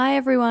Hi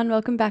everyone,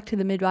 welcome back to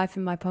the Midwife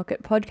in My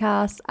Pocket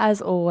podcast.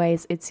 As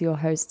always, it's your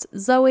host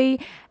Zoe,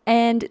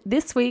 and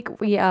this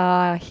week we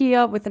are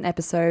here with an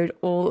episode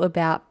all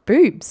about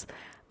boobs.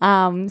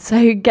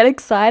 So get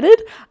excited.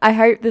 I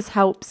hope this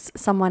helps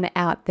someone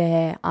out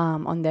there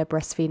on their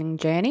breastfeeding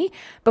journey.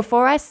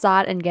 Before I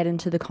start and get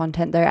into the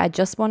content though, I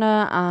just want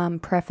to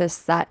preface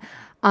that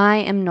I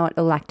am not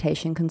a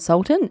lactation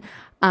consultant.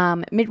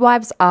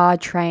 Midwives are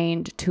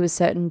trained to a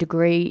certain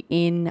degree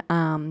in,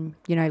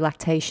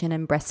 lactation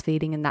and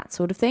breastfeeding and that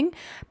sort of thing.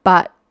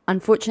 But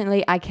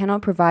unfortunately, I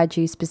cannot provide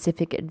you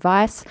specific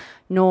advice,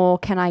 nor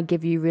can I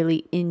give you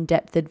really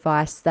in-depth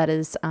advice that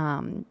is,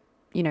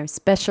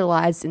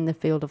 specialized in the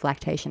field of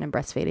lactation and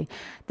breastfeeding.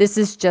 This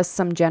is just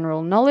some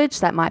general knowledge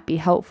that might be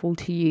helpful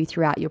to you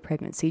throughout your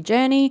pregnancy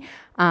journey,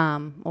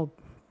 or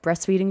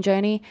breastfeeding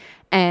journey,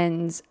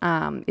 and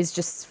is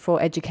just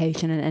for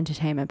education and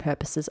entertainment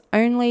purposes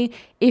only.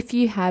 If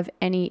you have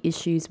any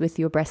issues with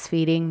your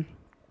breastfeeding,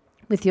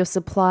 with your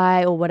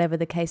supply, or whatever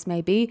the case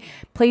may be,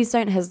 please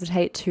don't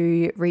hesitate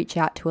to reach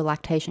out to a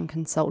lactation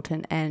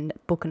consultant and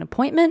book an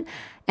appointment,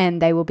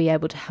 and they will be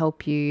able to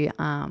help you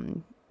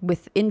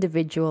with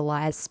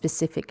individualized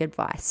specific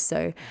advice.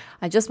 So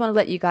I just want to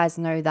let you guys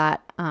know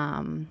that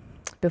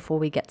before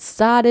we get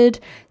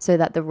started, so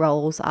that the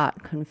roles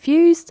aren't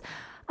confused.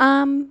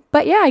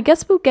 But yeah, I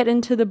guess we'll get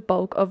into the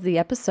bulk of the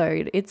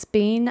episode. It's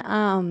been,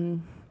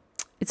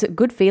 it's a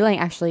good feeling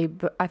actually,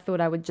 but I thought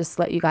I would just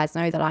let you guys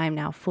know that I am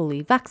now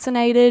fully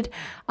vaccinated.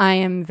 I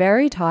am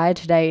very tired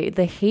today.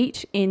 The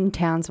heat in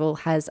Townsville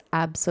has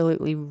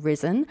absolutely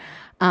risen.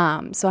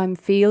 So I'm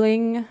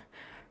feeling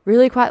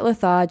really quite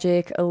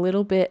lethargic, a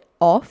little bit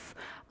off,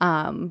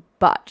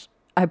 but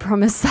I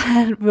promise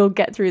that we'll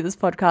get through this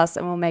podcast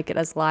and we'll make it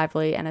as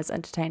lively and as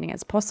entertaining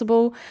as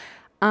possible.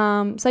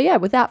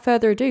 Without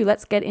further ado,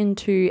 let's get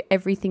into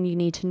everything you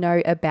need to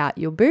know about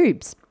your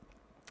boobs.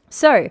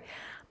 So,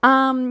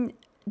 don't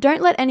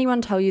let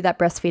anyone tell you that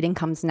breastfeeding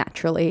comes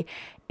naturally.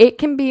 It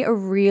can be a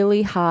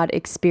really hard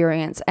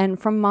experience. And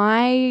from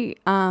my,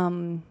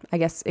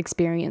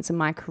 experience in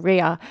my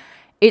career,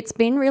 it's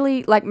been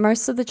really, like,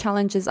 most of the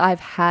challenges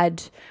I've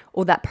had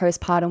or that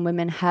postpartum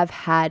women have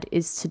had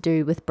is to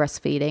do with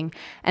breastfeeding.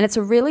 And it's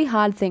a really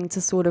hard thing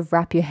to sort of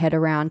wrap your head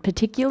around,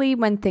 particularly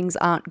when things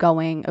aren't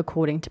going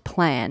according to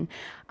plan.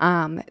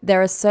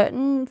 There are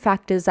certain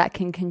factors that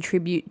can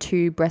contribute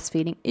to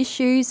breastfeeding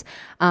issues,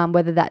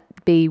 whether that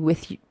be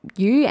with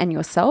you and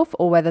yourself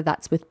or whether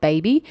that's with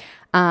baby.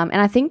 And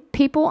I think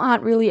people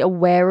aren't really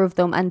aware of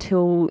them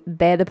until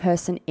they're the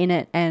person in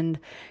it and,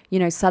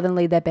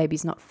 suddenly their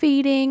baby's not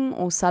feeding,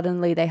 or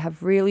suddenly they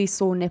have really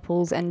sore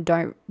nipples and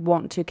don't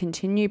want to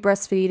continue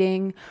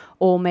breastfeeding,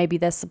 or maybe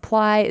their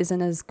supply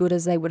isn't as good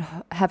as they would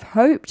have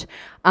hoped.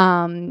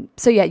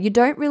 You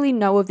don't really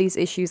know of these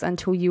issues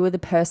until you are the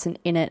person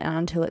in it and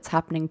until it's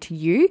happening to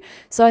you.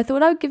 So I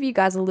thought I would give you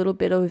guys a little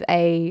bit of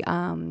a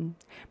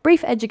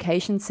brief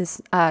education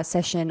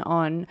session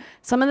on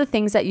some of the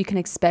things that you can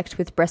expect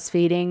with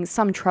breastfeeding,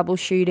 some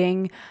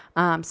troubleshooting,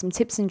 some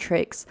tips and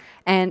tricks,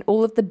 and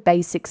all of the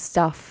basic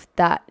stuff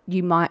that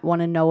you might want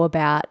to know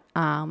about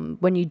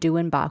when you do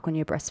embark on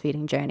your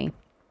breastfeeding journey.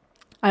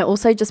 I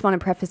also just want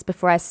to preface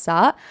before I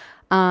start,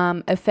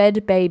 a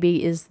fed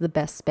baby is the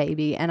best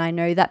baby. And I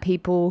know that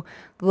people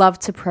love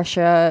to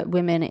pressure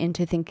women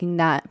into thinking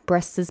that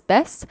breast is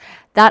best.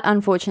 That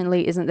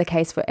unfortunately isn't the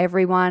case for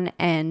everyone,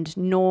 and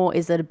nor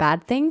is it a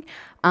bad thing.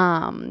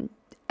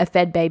 A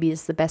fed baby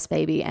is the best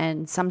baby,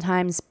 and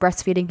sometimes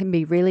breastfeeding can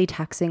be really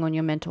taxing on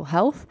your mental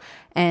health,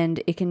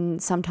 and it can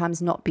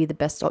sometimes not be the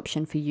best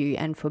option for you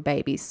and for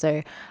babies.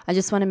 So I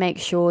just want to make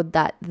sure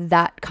that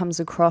that comes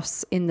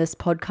across in this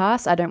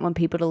podcast. I don't want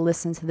people to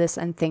listen to this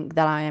and think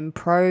that I am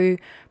pro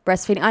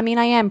breastfeeding. I mean,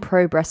 I am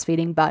pro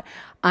breastfeeding, but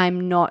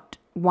I'm not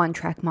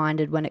one-track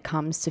minded when it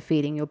comes to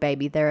feeding your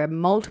baby. There are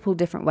multiple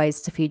different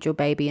ways to feed your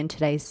baby in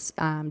today's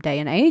day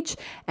and age,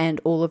 and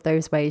all of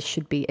those ways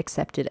should be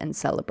accepted and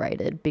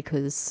celebrated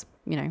because,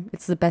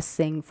 it's the best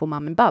thing for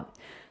mum and bub.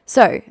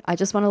 So I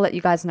just want to let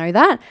you guys know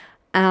that.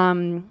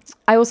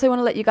 I also want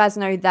to let you guys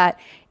know that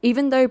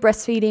even though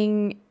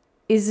breastfeeding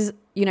is,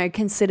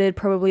 considered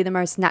probably the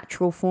most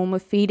natural form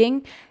of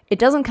feeding, it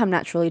doesn't come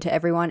naturally to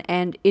everyone,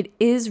 and it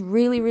is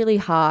really, really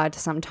hard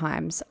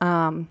sometimes.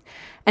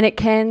 And it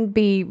can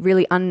be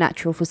really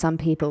unnatural for some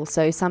people.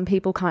 So some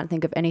people can't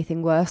think of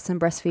anything worse than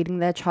breastfeeding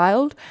their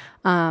child.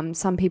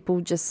 Some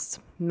people just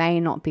may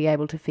not be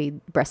able to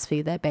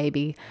breastfeed their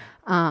baby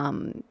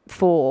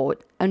for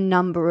a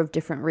number of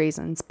different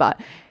reasons.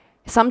 But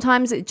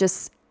sometimes it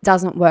just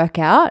doesn't work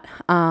out.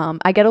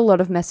 I get a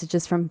lot of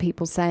messages from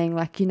people saying,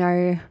 like,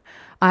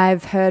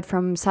 I've heard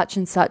from such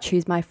and such,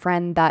 who's my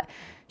friend, that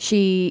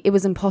it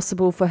was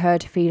impossible for her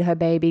to feed her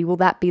baby. Will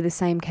that be the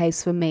same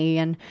case for me?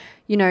 And,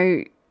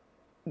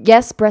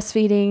 yes,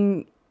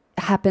 breastfeeding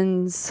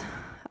happens,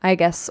 I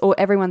guess, or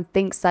everyone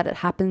thinks that it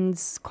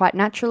happens quite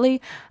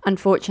naturally.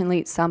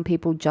 Unfortunately, some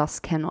people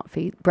just cannot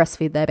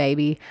breastfeed their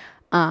baby.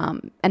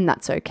 and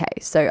that's okay.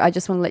 So I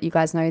just want to let you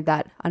guys know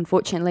that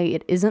unfortunately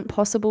it isn't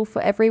possible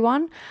for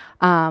everyone.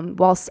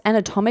 Whilst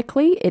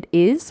anatomically it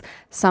is,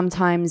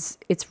 sometimes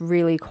it's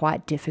really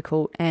quite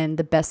difficult, and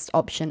the best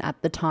option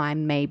at the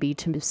time may be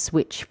to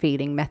switch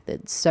feeding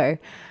methods. So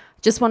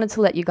just wanted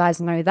to let you guys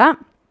know that.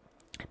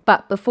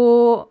 But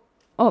before,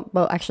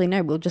 actually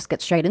no, we'll just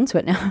get straight into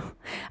it now.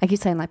 I keep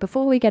saying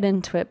before we get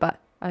into it, but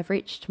I've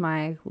reached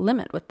my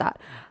limit with that.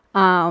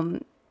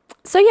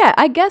 So yeah,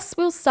 I guess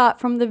we'll start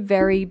from the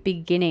very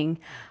beginning.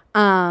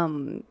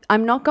 I'm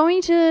not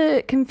going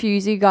to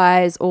confuse you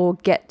guys or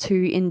get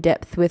too in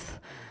depth with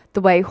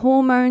the way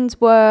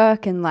hormones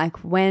work and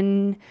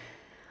when,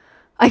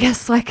 I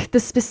guess the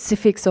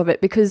specifics of it,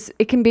 because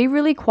it can be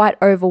really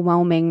quite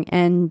overwhelming,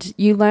 and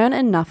you learn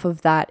enough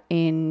of that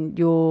in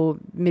your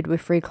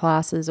midwifery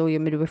classes or your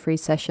midwifery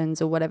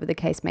sessions or whatever the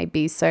case may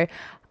be. So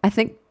I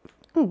think,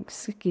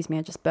 excuse me,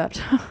 I just burped.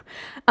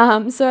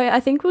 So I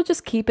think we'll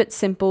just keep it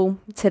simple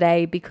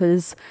today,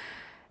 because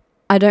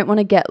I don't want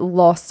to get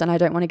lost and I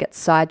don't want to get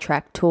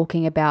sidetracked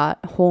talking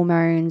about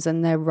hormones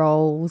and their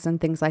roles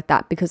and things like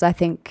that, because I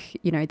think,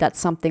 that's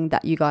something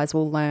that you guys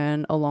will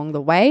learn along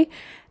the way.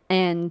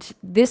 And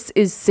this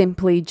is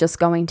simply just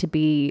going to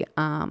be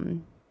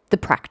the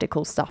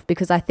practical stuff,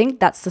 because I think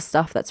that's the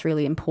stuff that's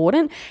really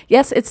important.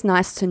 Yes, it's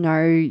nice to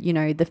know,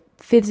 the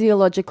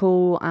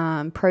physiological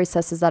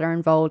processes that are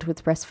involved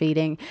with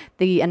breastfeeding,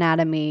 the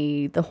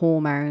anatomy, the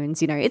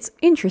hormones, it's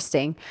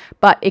interesting,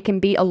 but it can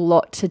be a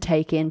lot to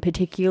take in,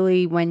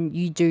 particularly when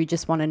you do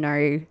just want to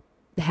know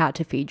how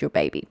to feed your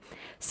baby.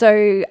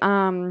 So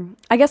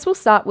I guess we'll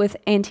start with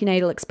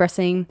antenatal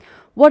expressing,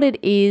 what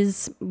it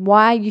is,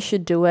 why you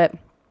should do it,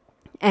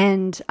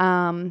 and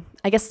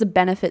I guess the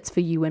benefits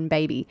for you and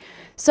baby.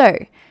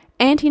 So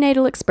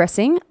antenatal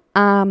expressing,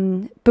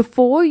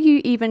 before you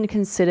even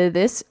consider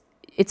this,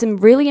 it's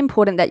really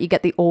important that you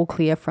get the all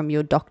clear from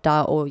your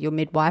doctor or your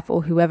midwife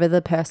or whoever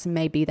the person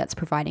may be that's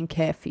providing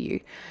care for you.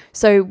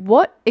 So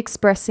what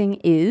expressing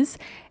is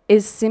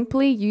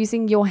simply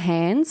using your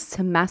hands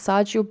to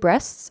massage your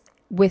breasts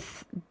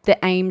with the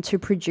aim to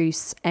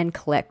produce and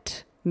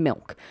collect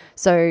milk.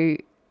 So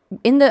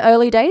in the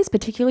early days,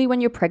 particularly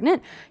when you're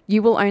pregnant,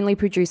 you will only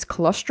produce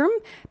colostrum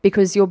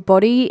because your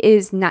body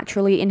is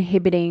naturally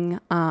inhibiting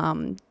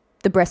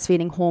the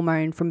breastfeeding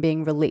hormone from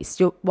being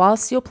released.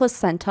 Whilst your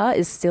placenta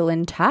is still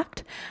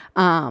intact,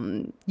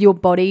 your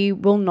body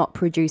will not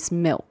produce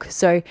milk.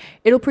 So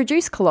it'll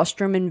produce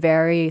colostrum in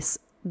various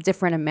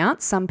different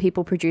amounts. Some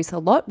people produce a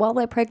lot while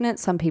they're pregnant.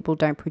 Some people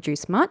don't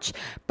produce much.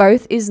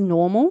 Both is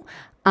normal.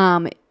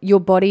 Your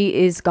body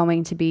is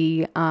going to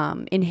be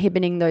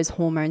inhibiting those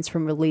hormones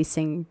from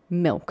releasing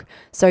milk.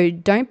 So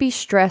don't be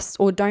stressed,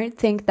 or don't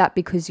think that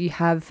because you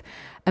have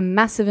a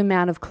massive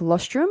amount of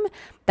colostrum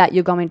that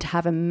you're going to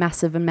have a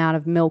massive amount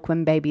of milk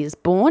when baby is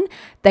born.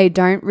 They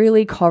don't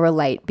really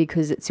correlate,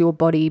 because it's your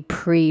body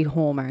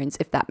pre-hormones,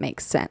 if that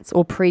makes sense,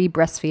 or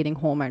pre-breastfeeding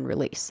hormone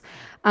release.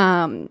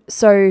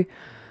 So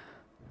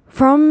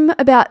from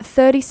about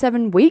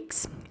 37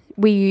 weeks,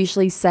 we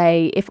usually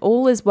say, if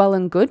all is well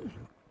and good,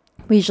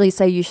 we usually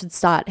say you should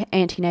start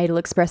antenatal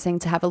expressing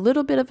to have a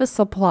little bit of a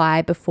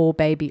supply before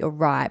baby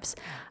arrives.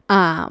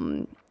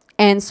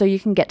 And so you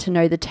can get to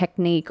know the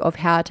technique of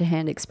how to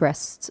hand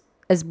express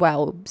as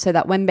well, so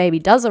that when baby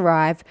does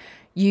arrive,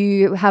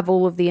 you have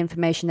all of the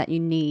information that you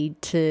need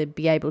to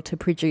be able to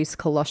produce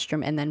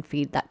colostrum and then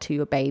feed that to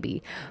your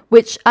baby,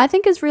 which I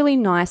think is really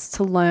nice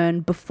to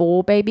learn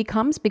before baby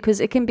comes, because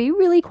it can be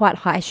really quite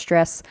high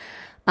stress.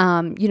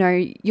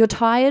 You're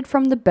tired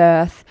from the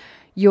birth,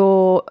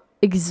 you're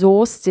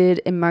exhausted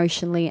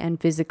emotionally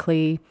and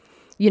physically,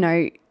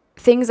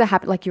 things are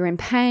happening, like you're in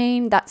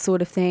pain, that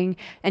sort of thing,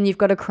 and you've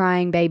got a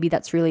crying baby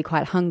that's really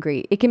quite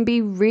hungry. It can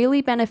be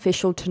really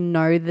beneficial to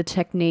know the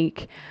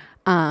technique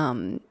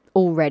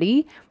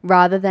already,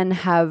 rather than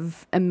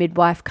have a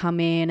midwife come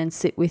in and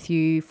sit with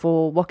you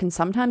for what can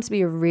sometimes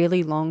be a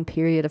really long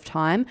period of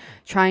time,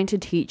 trying to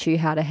teach you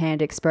how to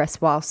hand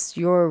express whilst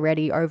you're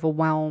already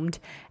overwhelmed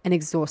and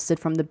exhausted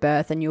from the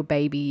birth, and your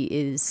baby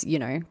is,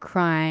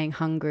 crying,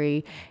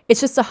 hungry.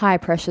 It's just a high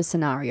pressure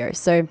scenario.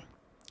 So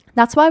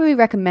that's why we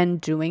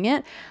recommend doing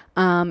it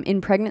in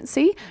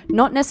pregnancy,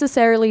 not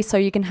necessarily so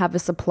you can have a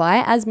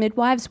supply. As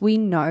midwives, we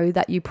know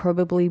that you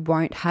probably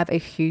won't have a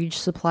huge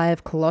supply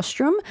of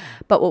colostrum,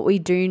 but what we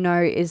do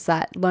know is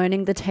that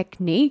learning the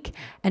technique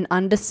and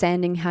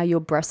understanding how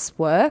your breasts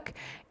work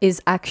is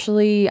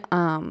actually,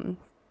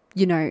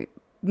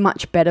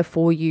 much better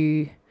for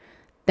you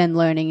than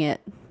learning it,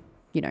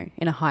 in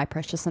a high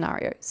pressure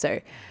scenario. So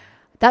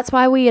that's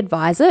why we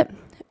advise it.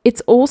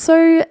 It's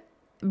also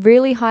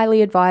really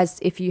highly advised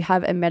if you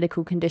have a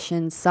medical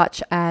condition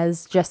such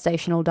as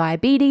gestational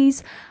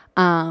diabetes,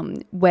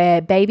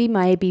 where baby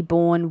may be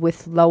born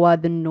with lower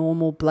than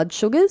normal blood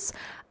sugars.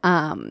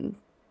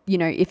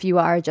 If you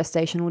are a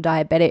gestational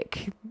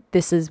diabetic,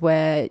 this is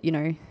where,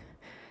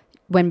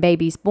 when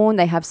baby's born,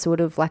 they have sort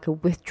of like a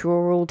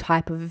withdrawal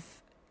type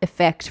of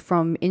effect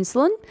from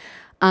insulin.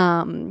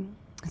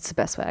 It's the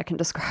best way I can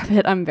describe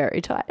it. I'm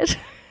very tired.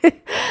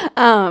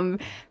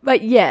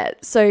 But yeah,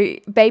 so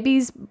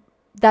babies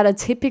that are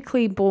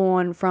typically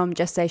born from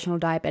gestational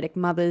diabetic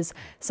mothers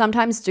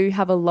sometimes do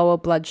have a lower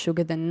blood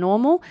sugar than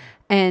normal.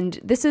 And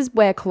this is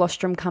where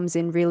colostrum comes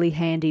in really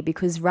handy,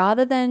 because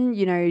rather than,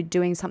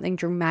 doing something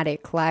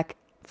dramatic like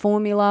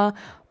formula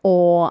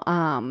or,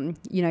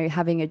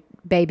 having a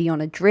baby on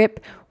a drip,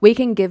 we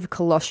can give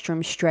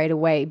colostrum straight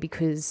away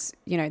because,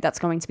 that's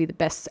going to be the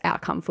best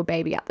outcome for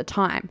baby at the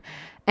time.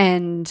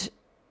 And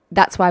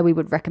that's why we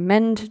would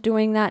recommend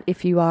doing that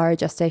if you are a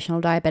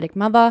gestational diabetic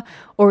mother,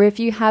 or if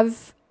you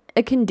have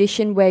a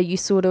condition where you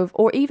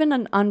or even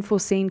an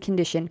unforeseen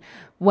condition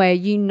where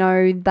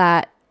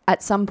that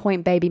at some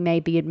point baby may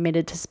be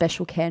admitted to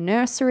special care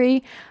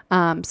nursery.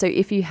 So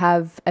if you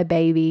have a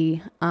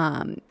baby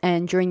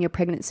and during your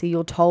pregnancy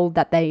you're told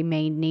that they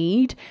may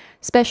need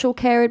special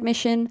care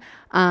admission,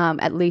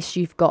 at least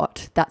you've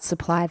got that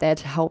supply there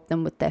to help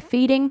them with their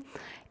feeding.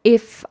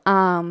 If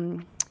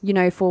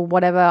for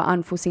whatever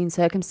unforeseen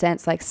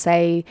circumstance, like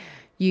say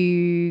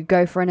you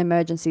go for an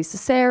emergency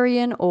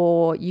cesarean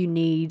or you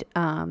need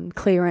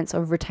clearance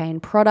of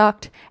retained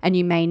product and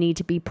you may need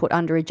to be put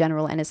under a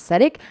general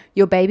anesthetic,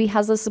 your baby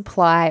has a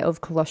supply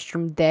of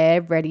colostrum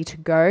there ready to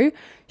go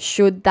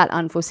should that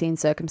unforeseen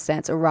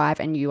circumstance arrive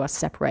and you are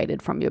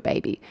separated from your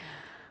baby.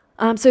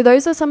 So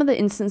those are some of the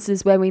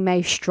instances where we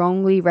may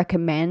strongly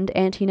recommend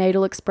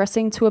antenatal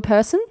expressing to a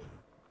person.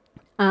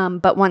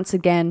 But once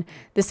again,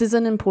 this is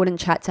an important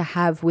chat to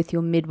have with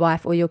your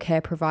midwife or your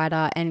care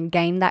provider and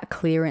gain that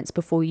clearance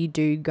before you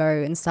do go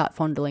and start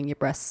fondling your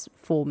breasts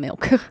for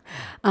milk.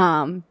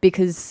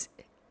 Because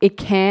it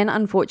can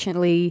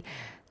unfortunately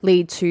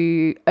lead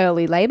to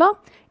early labor.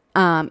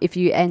 If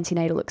you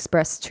antenatal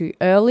express too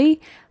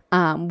early,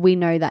 we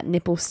know that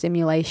nipple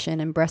stimulation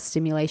and breast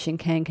stimulation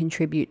can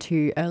contribute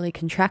to early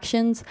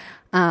contractions.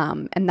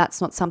 And that's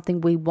not something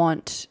we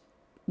want.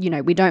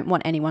 We don't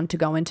want anyone to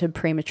go into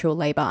premature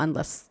labor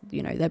unless,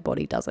 their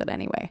body does it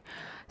anyway.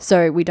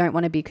 So we don't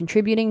want to be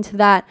contributing to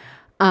that.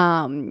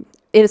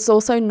 It's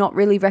also not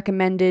really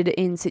recommended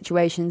in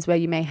situations where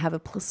you may have a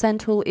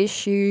placental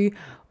issue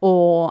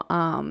or,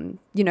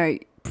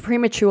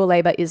 premature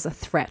labor is a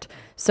threat.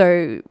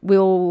 So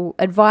we'll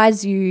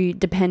advise you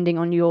depending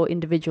on your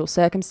individual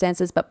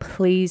circumstances, but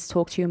please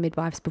talk to your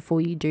midwives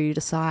before you do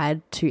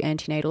decide to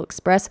antenatal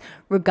express,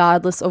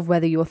 regardless of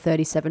whether you're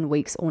 37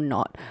 weeks or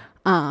not.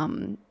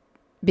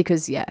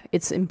 Because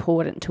it's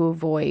important to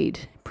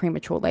avoid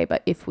premature labor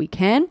if we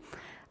can.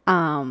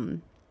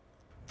 That's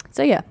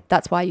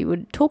why you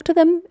would talk to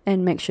them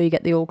and make sure you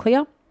get the all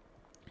clear.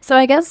 So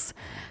I guess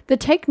the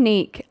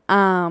technique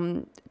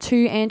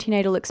to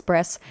antenatal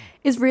express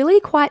is really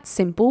quite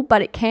simple,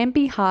 but it can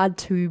be hard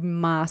to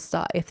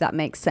master, if that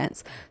makes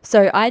sense.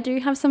 So I do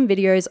have some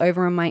videos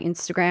over on my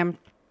Instagram.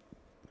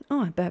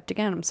 Oh, I burped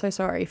again. I'm so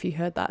sorry if you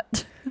heard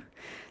that.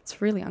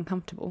 It's really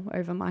uncomfortable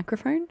over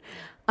microphone.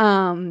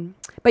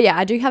 But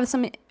I do have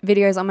some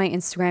videos on my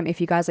Instagram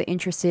if you guys are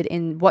interested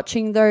in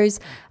watching those.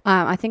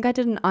 I think I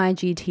did an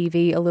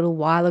IGTV a little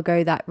while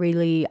ago that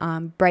really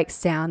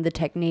breaks down the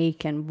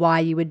technique and why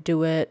you would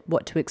do it,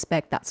 what to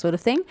expect, that sort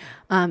of thing.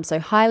 So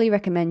highly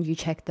recommend you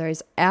check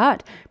those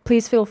out.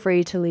 Please feel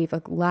free to leave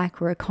a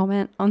like or a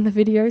comment on the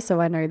video so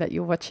I know that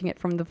you're watching it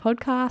from the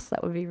podcast.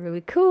 That would be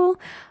really cool.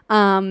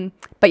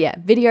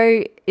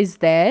 Video is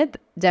there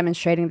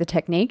demonstrating the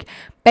technique.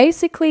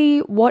 Basically,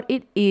 what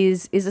it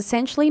is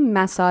essentially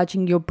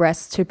massaging your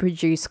breasts to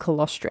produce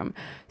colostrum.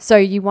 So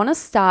you want to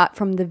start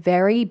from the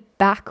very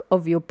back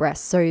of your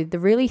breast, so the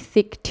really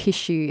thick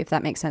tissue, if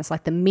that makes sense,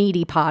 like the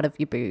meaty part of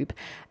your boob.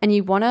 And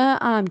you want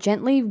to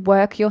gently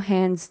work your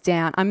hands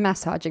down. I'm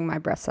massaging my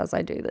breasts as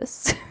I do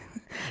this.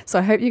 So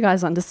I hope you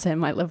guys understand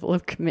my level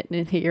of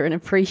commitment here and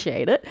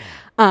appreciate it.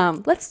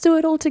 Let's do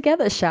it all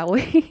together, shall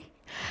we?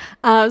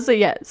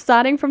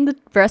 Starting from the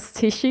breast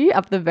tissue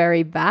up the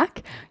very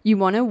back, you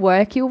want to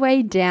work your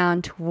way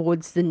down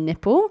towards the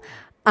nipple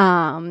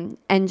and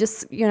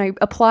just,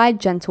 apply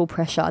gentle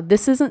pressure.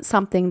 This isn't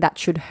something that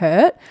should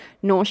hurt,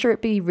 nor should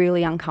it be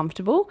really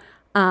uncomfortable.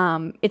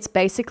 It's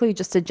basically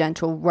just a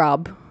gentle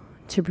rub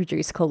to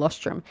produce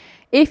colostrum.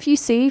 If you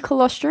see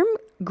colostrum,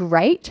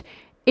 great.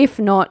 If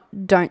not,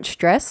 don't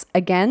stress.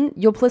 Again,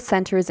 your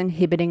placenta is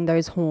inhibiting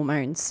those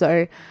hormones.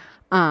 So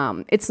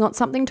it's not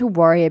something to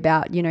worry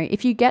about.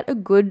 If you get a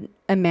good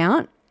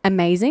amount,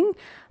 amazing.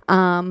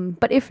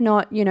 But if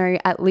not,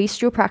 at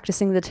least you're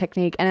practicing the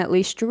technique and at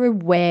least you're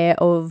aware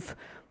of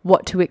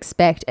what to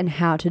expect and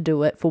how to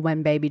do it for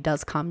when baby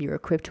does come. You're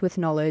equipped with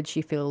knowledge.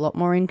 You feel a lot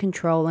more in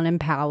control and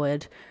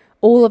empowered,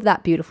 all of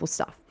that beautiful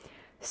stuff.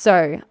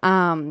 So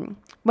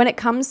when it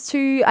comes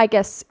to, I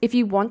guess, if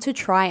you want to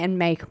try and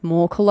make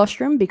more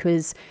colostrum,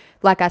 because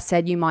like I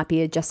said, you might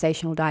be a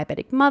gestational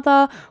diabetic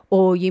mother,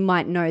 or you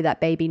might know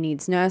that baby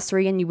needs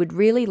nursery and you would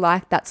really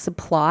like that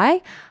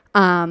supply.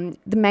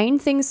 The main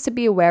things to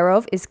be aware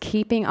of is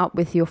keeping up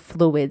with your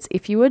fluids.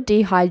 If you are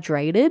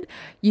dehydrated,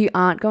 you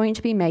aren't going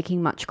to be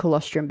making much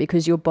colostrum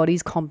because your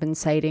body's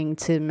compensating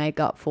to make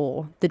up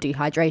for the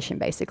dehydration,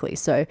 basically.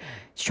 So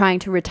it's trying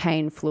to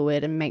retain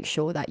fluid and make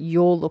sure that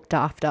you're looked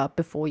after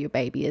before your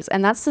baby is.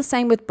 And that's the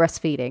same with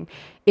breastfeeding.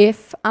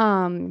 If,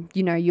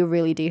 you're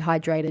really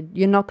dehydrated,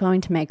 you're not going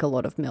to make a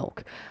lot of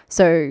milk.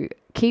 So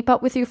keep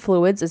up with your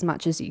fluids as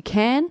much as you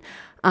can.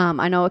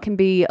 I know it can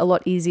be a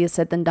lot easier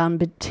said than done,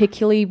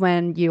 particularly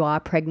when you are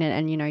pregnant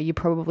and, you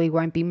probably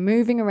won't be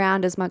moving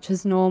around as much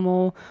as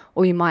normal,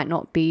 or you might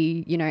not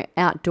be,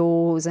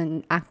 outdoors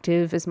and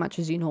active as much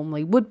as you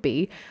normally would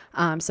be.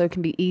 So it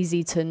can be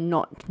easy to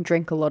not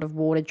drink a lot of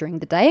water during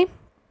the day.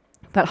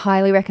 But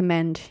highly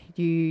recommend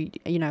you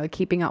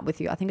keeping up with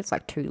you. I think it's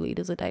like 2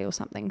 liters a day or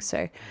something.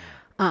 So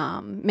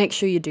make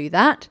sure you do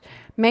that.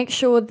 Make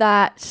sure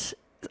that,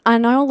 I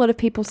know a lot of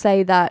people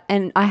say that,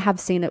 and I have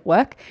seen it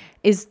work,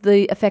 is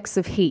the effects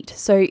of heat.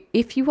 So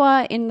if you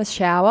are in the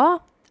shower,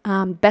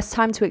 best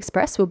time to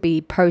express will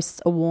be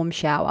post a warm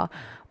shower,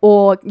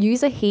 or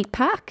use a heat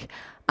pack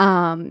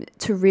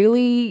to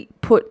really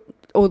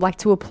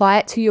to apply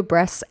it to your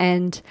breasts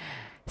and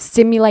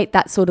stimulate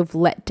that sort of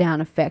letdown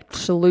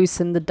effect to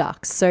loosen the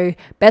ducts. So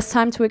best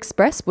time to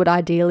express would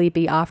ideally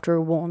be after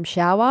a warm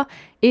shower.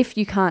 If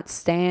you can't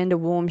stand a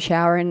warm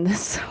shower in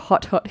this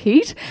hot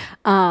heat,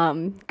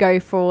 go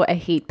for a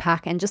heat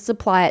pack and just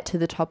apply it to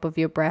the top of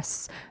your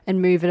breasts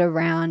and move it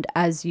around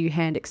as you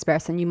hand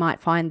express. And you might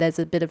find there's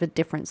a bit of a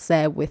difference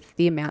there with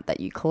the amount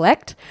that you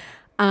collect.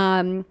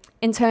 In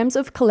terms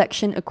of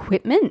collection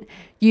equipment,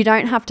 you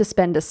don't have to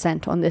spend a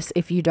cent on this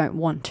if you don't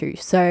want to.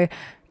 So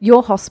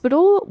your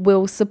hospital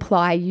will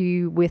supply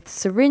you with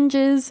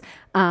syringes,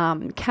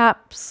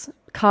 caps,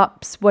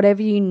 cups,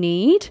 whatever you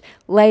need,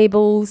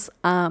 labels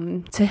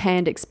to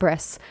hand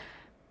express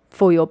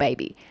for your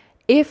baby.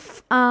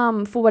 If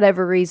for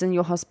whatever reason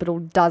your hospital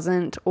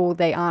doesn't, or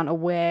they aren't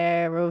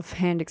aware of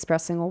hand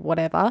expressing or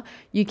whatever,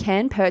 you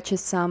can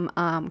purchase some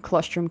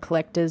colostrum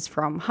collectors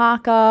from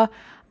Harker,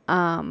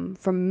 from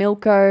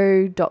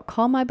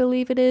milko.com, I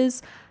believe it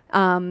is.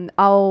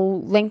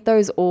 I'll link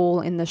those all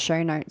in the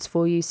show notes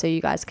for you so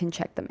you guys can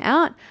check them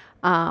out.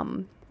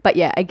 But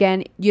yeah,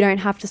 again, you don't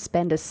have to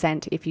spend a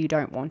cent if you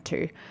don't want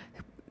to.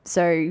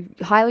 So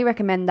highly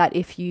recommend that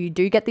if you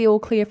do get the all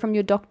clear from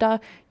your doctor,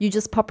 you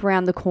just pop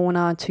around the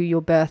corner to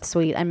your birth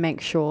suite and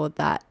make sure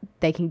that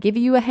they can give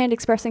you a hand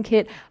expressing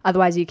kit.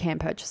 Otherwise, you can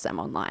purchase them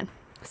online.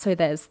 So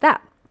there's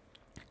that.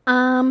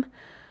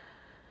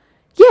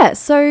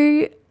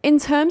 So in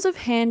terms of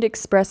hand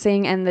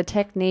expressing and the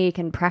technique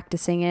and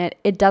practicing it,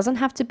 it doesn't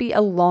have to be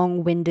a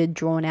long-winded,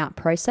 drawn-out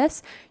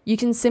process. You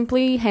can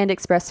simply hand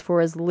express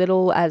for as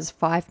little as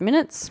 5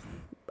 minutes.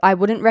 I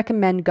wouldn't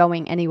recommend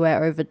going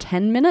anywhere over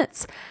 10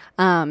 minutes,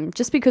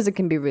 just because it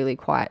can be really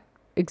quite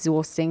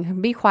exhausting. It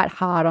can be quite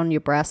hard on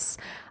your breasts.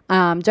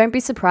 Don't be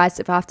surprised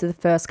if after the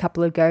first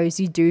couple of goes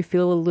you do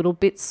feel a little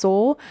bit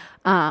sore,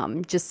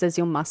 just as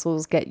your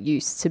muscles get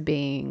used to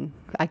being,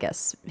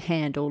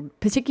 handled,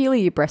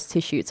 particularly your breast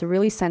tissue. It's a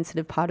really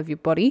sensitive part of your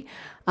body.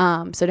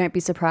 So don't be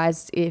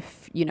surprised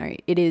if,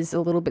 it is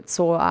a little bit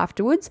sore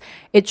afterwards.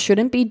 It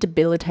shouldn't be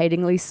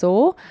debilitatingly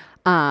sore.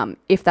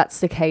 If that's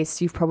the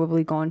case, you've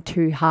probably gone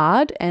too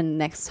hard, and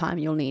next time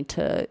you'll need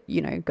to,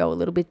 go a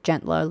little bit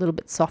gentler, a little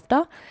bit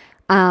softer.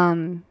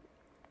 And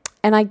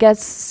I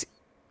guess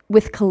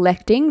with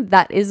collecting,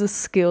 that is a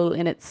skill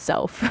in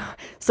itself.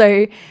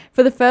 So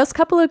for the first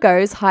couple of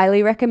goes,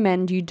 highly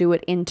recommend you do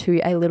it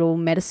into a little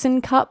medicine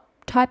cup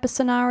type of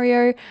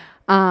scenario,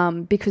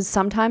 because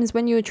sometimes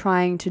when you're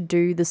trying to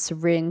do the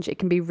syringe, it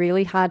can be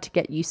really hard to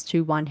get used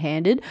to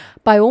one-handed.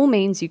 By all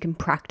means, you can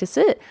practice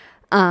it.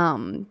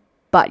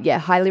 But yeah,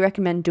 highly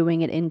recommend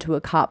doing it into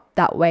a cup.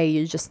 That way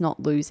you're just not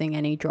losing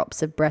any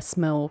drops of breast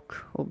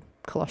milk, or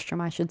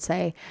colostrum, I should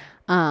say.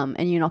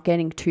 And you're not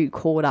getting too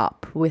caught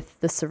up with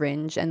the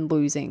syringe and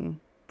losing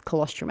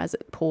colostrum as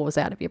it pours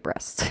out of your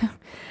breast.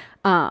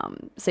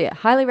 So yeah,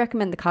 highly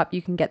recommend the cup.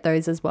 You can get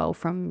those as well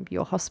from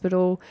your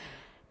hospital.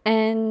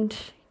 And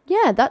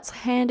yeah, that's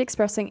hand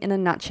expressing in a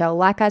nutshell.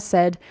 Like I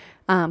said,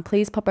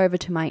 please pop over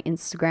to my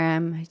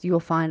Instagram. You'll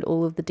find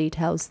all of the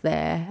details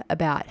there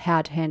about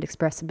how to hand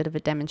express, a bit of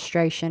a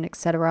demonstration,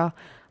 etc.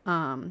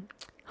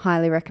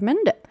 Highly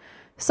recommend it.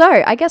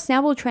 So I guess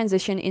now we'll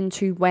transition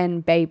into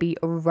when baby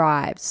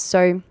arrives.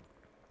 So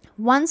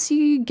once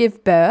you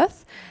give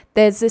birth,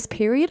 there's this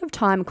period of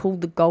time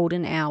called the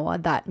golden hour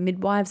that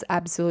midwives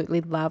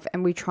absolutely love,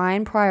 and we try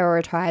and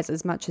prioritize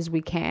as much as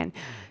we can.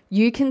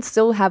 You can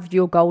still have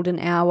your golden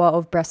hour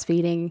of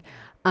breastfeeding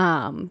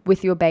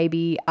with your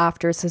baby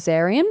after a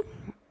cesarean.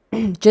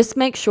 Just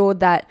make sure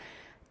that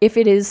if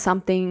it is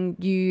something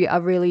you are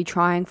really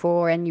trying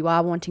for and you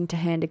are wanting to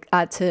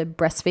to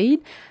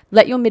breastfeed,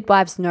 let your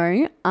midwives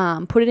know.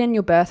 Put it in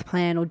your birth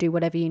plan or do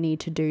whatever you need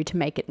to do to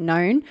make it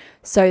known,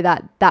 so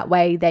that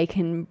way they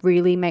can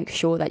really make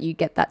sure that you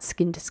get that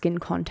skin-to-skin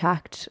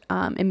contact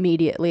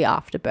immediately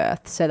after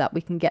birth, so that we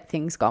can get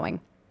things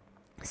going.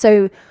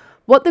 So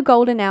what the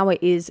golden hour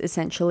is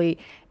essentially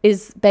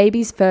is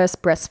baby's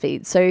first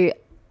breastfeed. So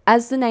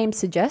as the name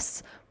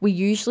suggests, we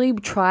usually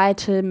try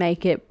to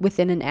make it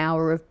within an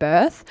hour of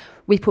birth.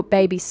 We put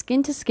baby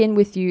skin to skin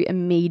with you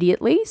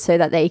immediately so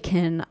that they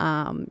can,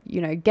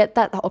 get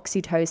that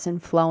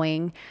oxytocin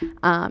flowing,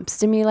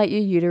 stimulate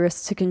your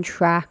uterus to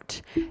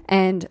contract,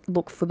 and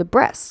look for the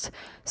breast.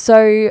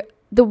 So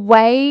the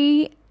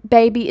way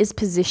baby is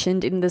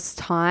positioned in this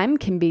time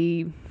can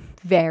be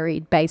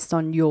varied based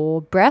on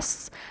your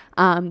breasts.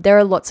 There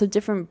are lots of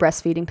different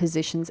breastfeeding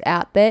positions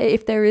out there.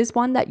 If there is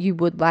one that you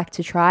would like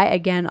to try,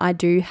 again, I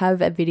do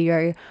have a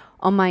video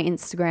on my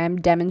Instagram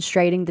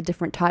demonstrating the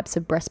different types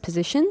of breast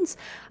positions.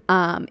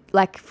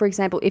 Like, for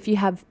example, if you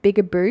have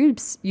bigger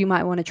boobs, you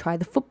might want to try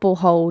the football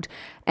hold,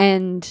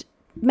 and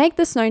make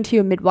this known to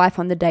your midwife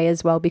on the day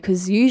as well,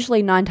 because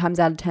usually 9 times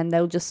out of 10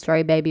 they'll just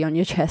throw baby on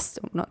your chest,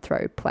 or not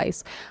throw,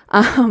 place,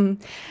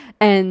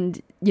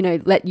 and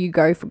let you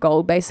go for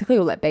gold basically,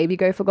 or let baby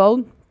go for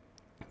gold.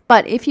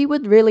 But if you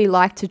would really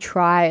like to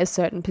try a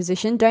certain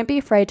position, don't be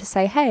afraid to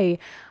say, hey,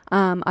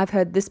 I've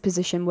heard this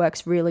position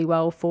works really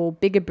well for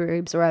bigger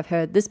boobs, or I've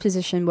heard this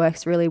position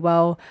works really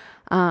well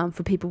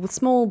for people with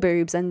small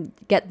boobs, and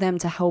get them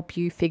to help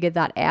you figure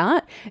that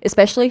out,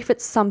 especially if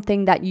it's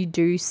something that you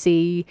do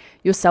see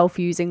yourself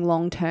using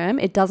long term.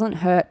 It doesn't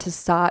hurt to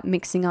start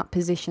mixing up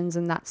positions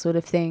and that sort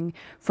of thing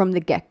from the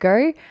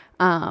get-go.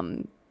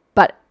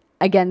 But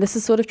again, this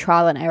is sort of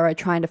trial and error,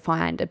 trying to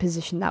find a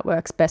position that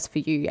works best for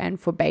you and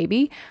for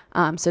baby.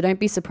 So don't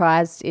be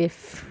surprised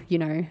if,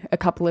 a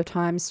couple of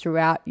times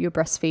throughout your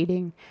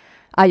breastfeeding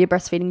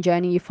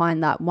journey, you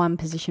find that one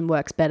position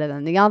works better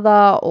than the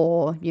other,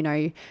 or,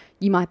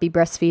 you might be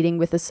breastfeeding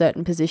with a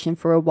certain position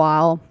for a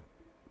while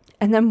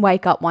and then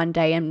wake up one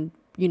day and,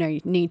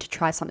 need to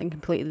try something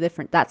completely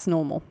different. That's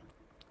normal.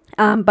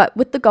 But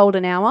with the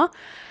golden hour,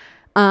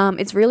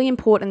 it's really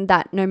important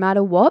that no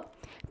matter what,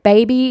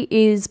 baby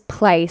is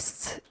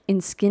placed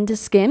in skin to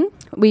skin.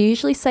 We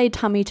usually say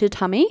tummy to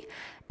tummy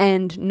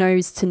and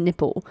nose to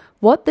nipple.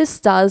 What this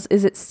does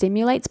is it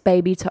stimulates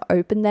baby to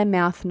open their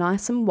mouth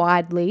nice and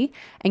widely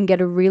and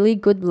get a really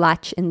good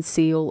latch and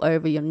seal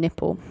over your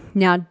nipple.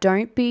 Now,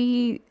 don't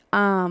be,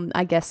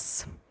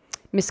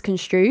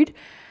 misconstrued.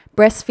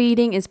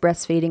 Breastfeeding is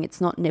breastfeeding.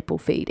 It's not nipple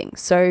feeding.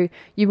 So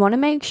you want to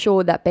make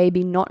sure that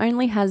baby not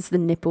only has the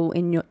nipple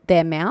in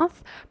their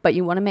mouth, but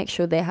you want to make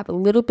sure they have a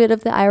little bit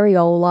of the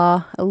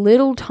areola, a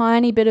little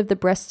tiny bit of the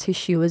breast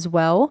tissue as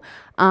well,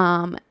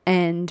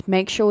 and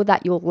make sure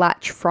that your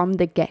latch from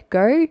the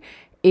get-go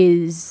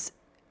is,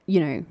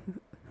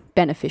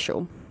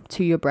 beneficial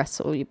to your breasts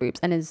or your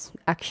boobs, and is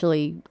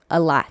actually a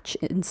latch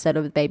instead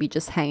of the baby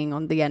just hanging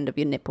on the end of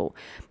your nipple.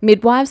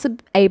 Midwives are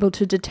able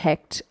to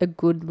detect a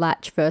good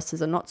latch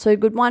versus a not so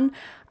good one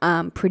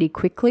pretty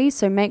quickly.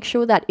 So make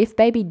sure that if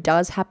baby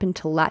does happen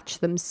to latch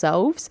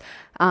themselves,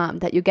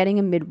 that you're getting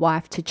a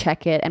midwife to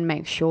check it and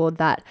make sure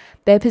that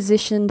they're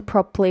positioned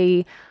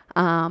properly,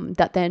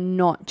 that they're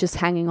not just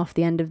hanging off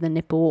the end of the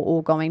nipple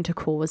or going to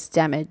cause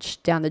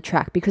damage down the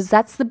track, because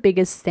that's the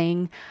biggest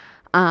thing.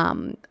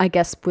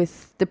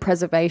 With the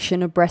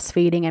preservation of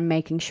breastfeeding and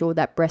making sure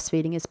that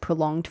breastfeeding is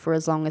prolonged for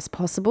as long as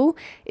possible,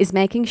 is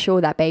making sure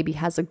that baby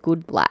has a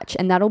good latch.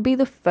 And that'll be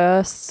the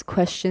first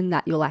question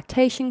that your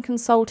lactation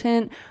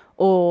consultant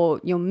or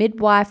your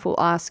midwife will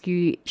ask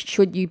you,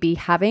 should you be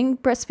having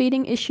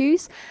breastfeeding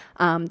issues?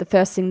 The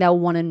first thing they'll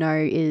want to know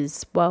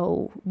is,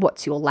 well,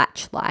 what's your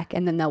latch like?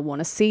 And then they'll want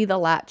to see the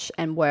latch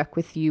and work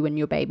with you and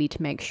your baby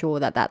to make sure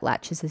that that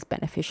latch is as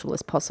beneficial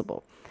as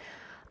possible.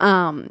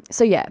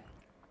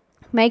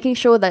 Making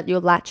sure that your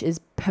latch is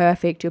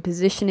perfect, your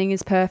positioning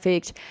is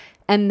perfect,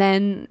 and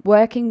then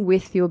working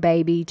with your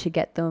baby to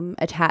get them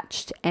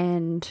attached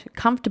and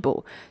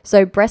comfortable.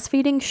 So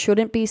breastfeeding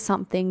shouldn't be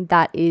something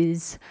that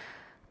is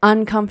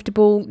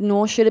uncomfortable,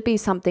 nor should it be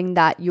something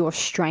that you're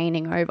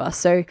straining over.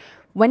 So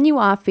when you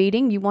are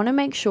feeding, you want to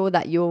make sure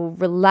that you're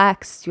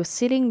relaxed, you're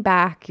sitting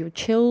back, you're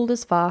chilled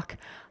as fuck.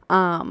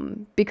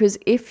 Because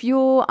if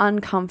you're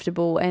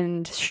uncomfortable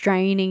and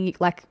straining,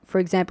 like for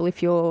example,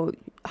 if you're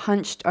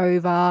hunched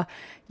over,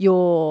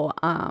 you're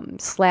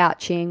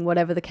slouching,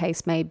 whatever the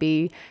case may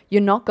be,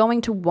 you're not going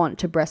to want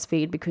to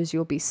breastfeed because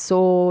you'll be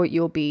sore,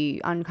 you'll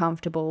be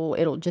uncomfortable,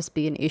 it'll just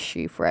be an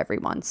issue for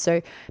everyone.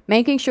 So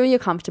making sure you're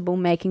comfortable,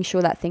 making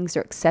sure that things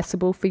are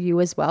accessible for you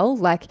as well.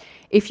 Like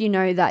if you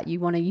know that you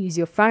want to use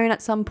your phone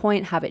at some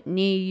point, have it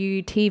near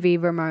you, TV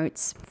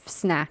remotes,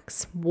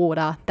 snacks,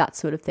 water, that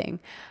sort of thing.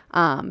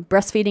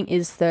 Breastfeeding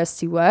is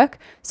thirsty work,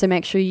 so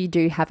make sure you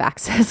do have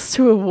access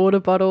to a water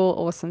bottle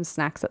or some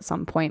snacks at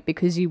some point,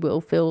 because you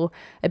will feel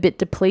a bit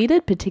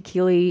depleted,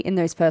 particularly in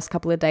those first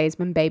couple of days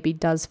when baby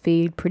does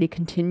feed pretty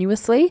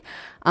continuously.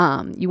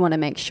 You want to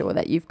make sure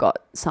that you've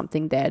got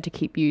something there to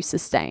keep you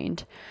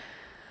sustained.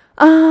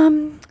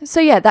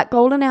 That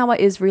golden hour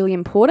is really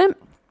important,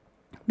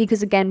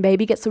 because again,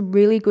 baby gets a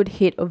really good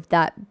hit of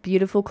that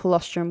beautiful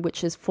colostrum,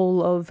 which is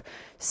full of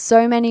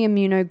so many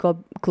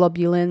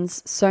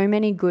immunoglobulins, so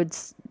many good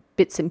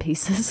bits and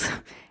pieces.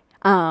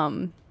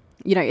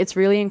 It's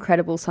really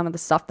incredible some of the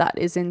stuff that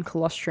is in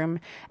colostrum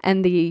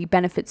and the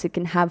benefits it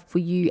can have for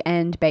you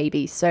and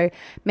baby. So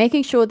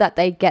making sure that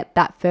they get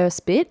that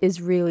first bit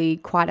is really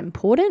quite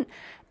important.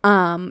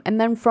 And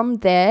then from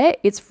there,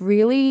 it's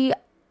really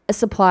a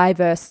supply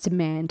versus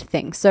demand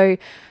thing. So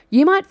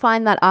you might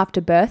find that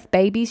after birth,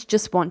 babies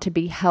just want to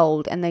be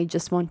held and they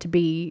just want to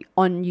be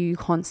on you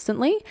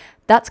constantly.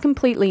 That's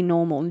completely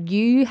normal.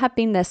 You have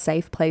been their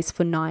safe place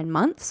for 9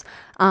 months.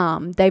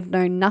 They've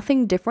known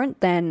nothing different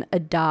than a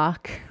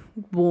dark,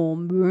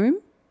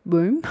 warm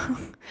womb.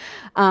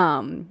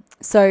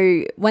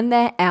 So when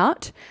they're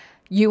out,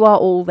 you are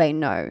all they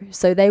know.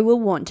 So they will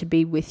want to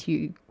be with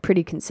you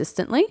pretty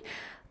consistently.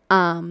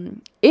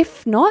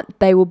 If not,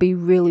 they will be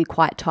really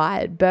quite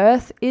tired.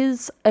 Birth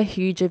is a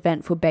huge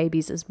event for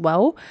babies as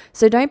well.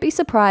 So don't be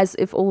surprised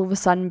if all of a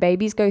sudden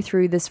babies go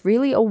through this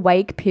really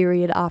awake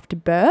period after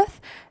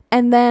birth.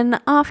 And then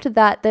after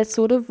that, they're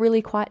sort of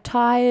really quite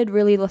tired,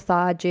 really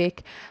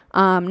lethargic,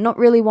 not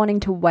really wanting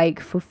to wake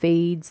for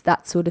feeds,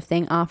 that sort of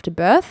thing after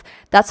birth.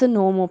 That's a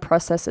normal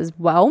process as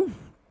well.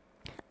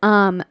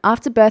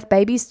 After birth,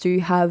 babies do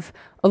have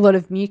a lot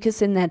of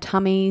mucus in their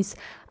tummies,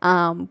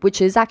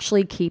 which is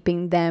actually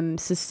keeping them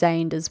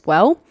sustained as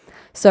well.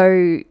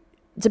 So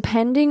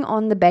depending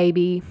on the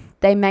baby,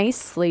 they may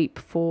sleep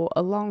for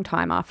a long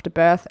time after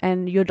birth,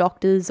 and your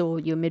doctors or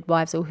your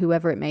midwives or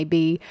whoever it may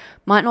be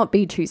might not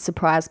be too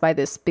surprised by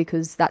this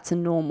because that's a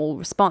normal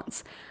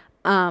response.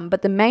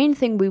 But the main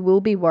thing we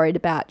will be worried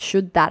about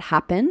should that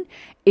happen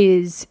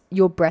is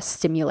your breast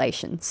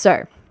stimulation.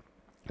 So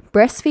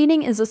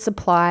breastfeeding is a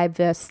supply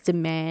versus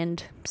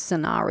demand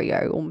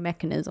scenario or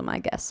mechanism, I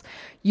guess.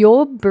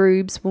 Your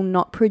boobs will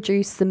not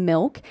produce the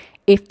milk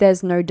if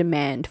there's no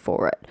demand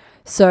for it.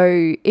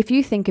 So if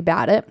you think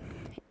about it,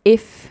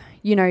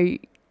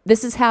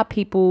 this is how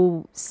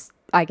people,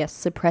 I guess,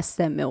 suppress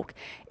their milk,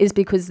 is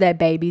because their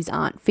babies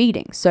aren't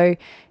feeding. So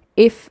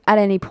if at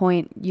any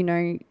point,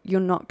 you're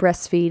not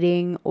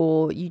breastfeeding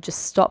or you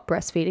just stop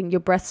breastfeeding,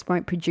 your breasts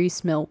won't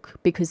produce milk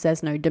because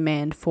there's no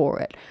demand for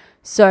it.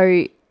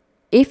 So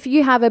if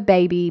you have a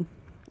baby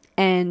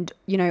and,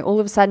 all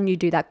of a sudden you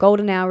do that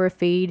golden hour of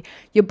feed,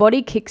 your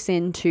body kicks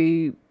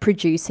into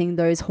producing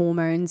those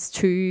hormones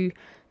to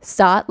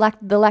start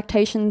the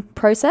lactation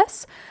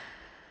process.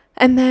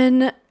 And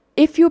then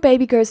if your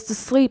baby goes to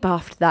sleep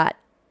after that,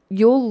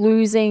 you're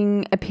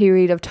losing a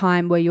period of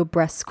time where your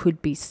breasts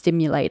could be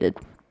stimulated.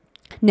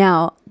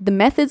 Now, the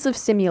methods of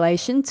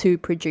stimulation to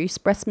produce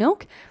breast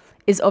milk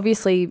is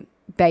obviously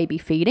baby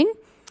feeding,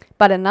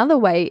 but another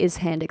way is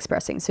hand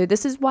expressing. So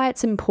this is why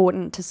it's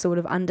important to sort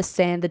of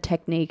understand the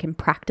technique and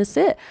practice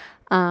it,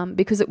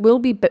 because it will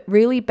be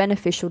really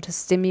beneficial to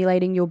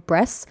stimulating your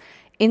breasts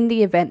in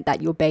the event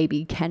that your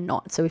baby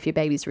cannot. So if your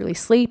baby's really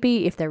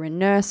sleepy, if they're in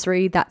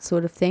nursery, that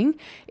sort of thing,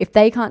 if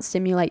they can't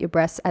stimulate your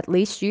breasts, at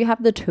least you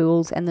have the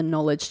tools and the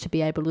knowledge to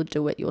be able to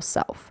do it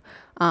yourself.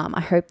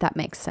 I hope that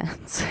makes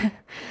sense.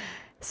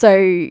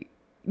 So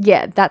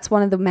yeah, that's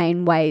one of the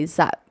main ways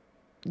that,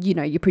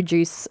 you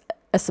produce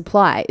a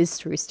supply is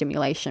through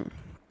stimulation.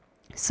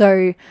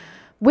 So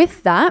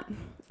with that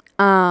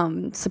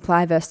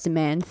supply versus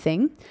demand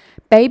thing,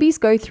 babies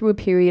go through a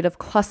period of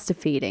cluster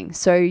feeding.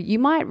 So you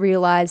might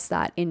realize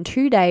that in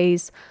 2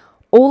 days,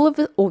 or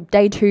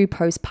day 2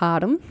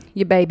 postpartum,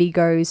 your baby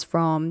goes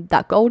from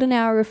that golden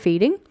hour of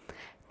feeding.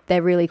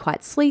 They're really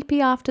quite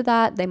sleepy after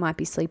that. They might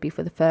be sleepy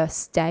for the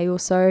first day or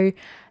so.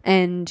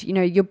 And,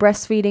 you're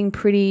breastfeeding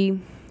pretty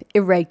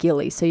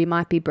irregularly. So you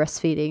might be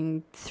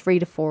breastfeeding 3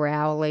 to 4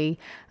 hourly.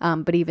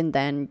 But even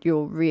then,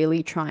 you're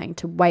really trying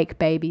to wake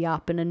baby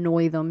up and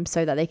annoy them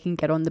so that they can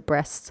get on the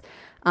breast,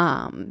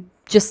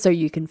 just so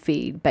you can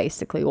feed,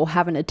 basically, or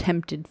have an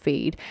attempted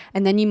feed.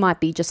 And then you might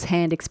be just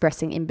hand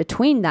expressing in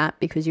between that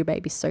because your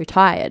baby's so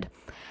tired.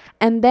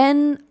 And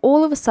then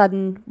all of a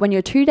sudden, when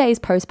you're 2 days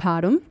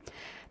postpartum,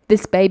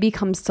 this baby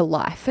comes to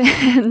life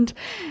and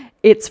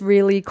it's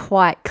really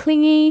quite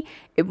clingy.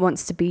 It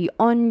wants to be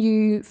on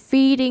you,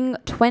 feeding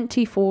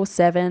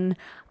 24/7.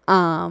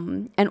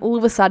 And all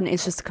of a sudden,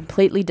 it's just a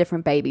completely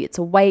different baby. It's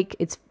awake,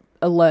 it's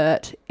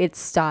alert, it's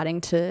starting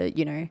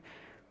to,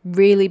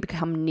 really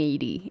become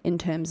needy in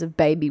terms of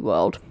baby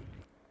world.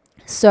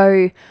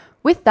 So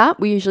with that,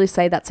 we usually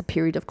say that's a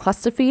period of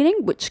cluster feeding,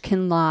 which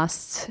can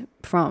last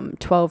from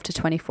 12 to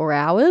 24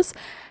 hours.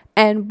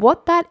 And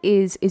what that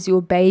is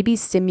your baby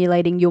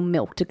stimulating your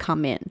milk to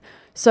come in.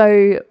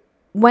 So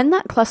when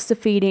that cluster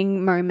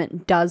feeding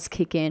moment does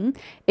kick in,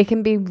 it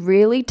can be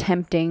really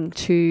tempting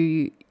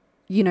to,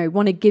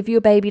 want to give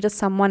your baby to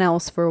someone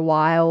else for a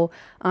while.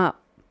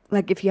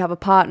 Like if you have a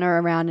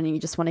partner around and you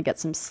just want to get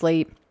some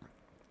sleep,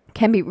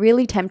 can be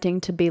really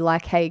tempting to be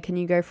like, hey, can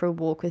you go for a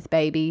walk with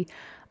baby?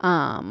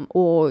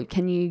 Or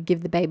can you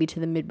give the baby to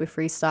the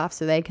midwifery staff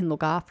so they can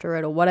look after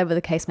it, or whatever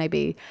the case may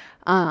be,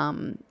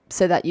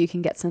 so that you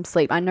can get some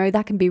sleep. I know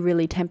that can be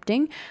really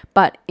tempting,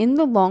 but in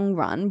the long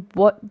run,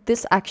 what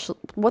this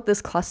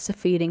cluster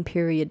feeding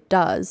period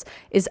does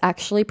is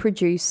actually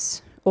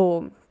produce,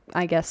 or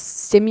I guess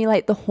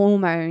stimulate the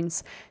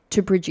hormones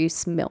to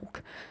produce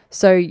milk.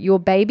 So your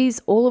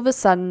babies all of a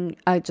sudden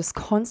are just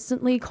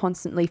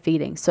constantly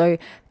feeding. So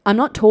I'm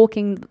not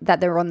talking that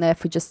they're on there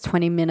for just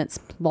 20 minutes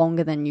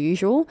longer than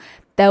usual.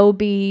 They'll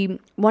be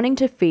wanting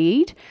to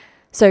feed.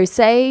 So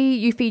say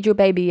you feed your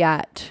baby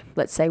at,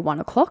 let's say, 1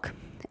 o'clock,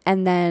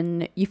 and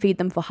then you feed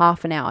them for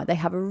half an hour. They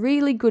have a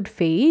really good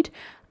feed.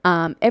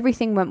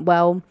 Everything went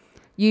well.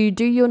 You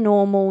do your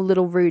normal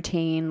little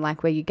routine,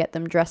 like where you get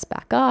them dressed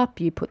back up,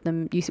 you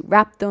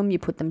wrap them, you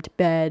put them to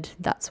bed,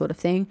 that sort of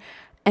thing.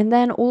 And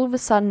then all of a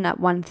sudden at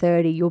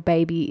 1:30, your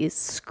baby is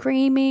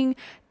screaming.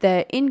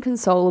 They're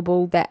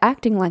inconsolable. They're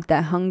acting like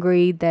they're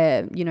hungry.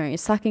 They're,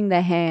 sucking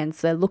their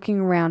hands. They're looking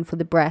around for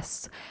the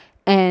breasts,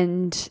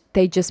 and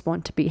they just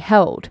want to be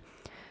held.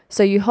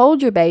 So you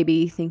hold your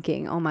baby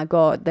thinking, oh my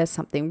God, there's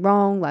something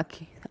wrong.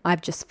 Like,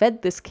 I've just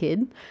fed this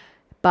kid,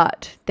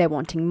 but they're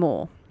wanting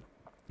more.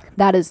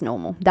 That is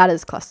normal. That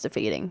is cluster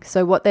feeding.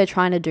 So what they're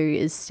trying to do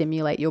is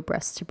stimulate your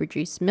breast to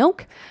produce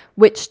milk,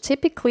 which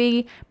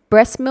typically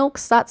breast milk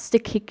starts to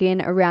kick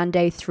in around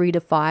day 3 to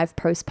 5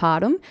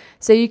 postpartum.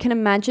 So you can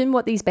imagine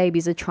what these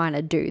babies are trying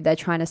to do. They're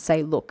trying to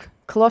say, look,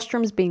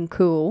 colostrum's been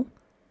cool,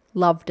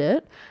 loved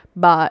it,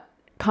 but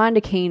kind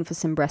of keen for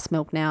some breast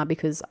milk now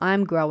because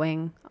I'm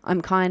growing.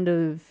 I'm kind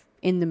of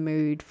in the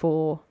mood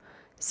for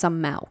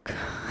some milk.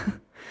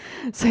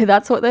 So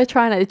that's what they're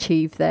trying to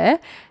achieve there.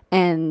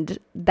 And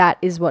that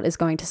is what is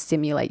going to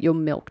stimulate your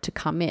milk to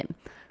come in.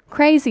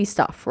 Crazy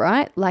stuff,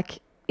 right? Like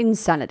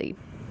insanity.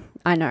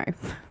 I know.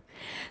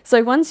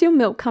 So once your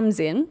milk comes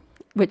in,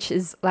 which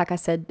is, like I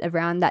said,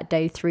 around that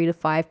day 3 to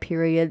 5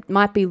 period,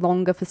 might be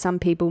longer for some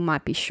people,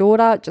 might be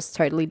shorter. It just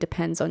totally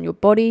depends on your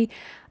body.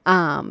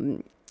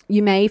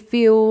 You may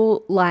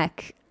feel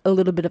like a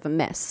little bit of a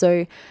mess.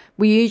 So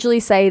we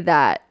usually say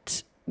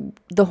that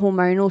the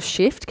hormonal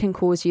shift can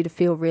cause you to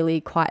feel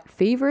really quite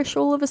feverish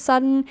all of a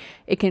sudden.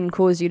 It can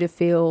cause you to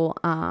feel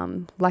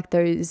like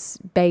those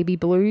baby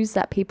blues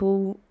that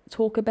people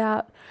talk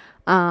about.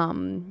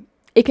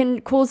 It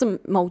can cause a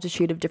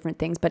multitude of different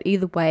things, but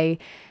either way,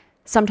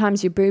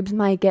 sometimes your boobs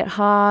might get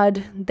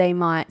hard. They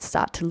might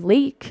start to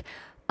leak.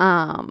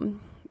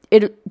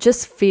 It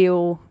just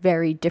feel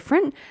very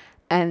different.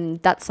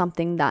 And that's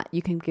something that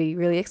you can be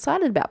really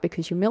excited about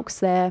because your milk's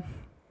there.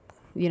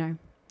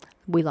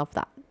 We love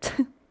that.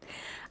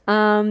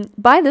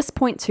 By this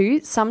point too,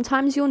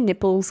 sometimes your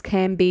nipples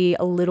can be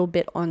a little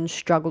bit on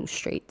struggle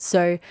street.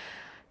 So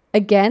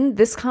again,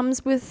 this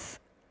comes with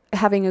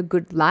having a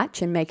good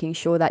latch and making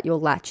sure that your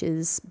latch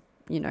is,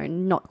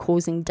 not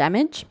causing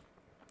damage.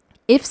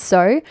 If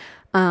so,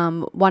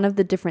 one of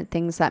the different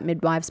things that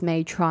midwives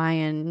may try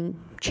and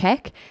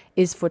check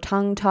is for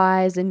tongue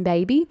ties in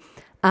baby.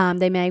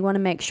 They may want to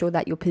make sure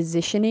that your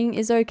positioning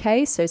is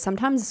okay. So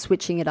sometimes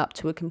switching it up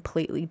to a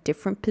completely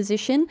different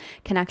position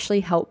can actually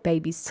help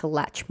babies to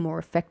latch more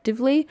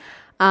effectively.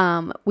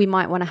 We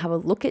might want to have a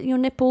look at your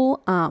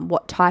nipple,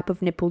 what type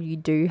of nipple you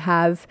do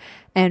have,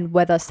 and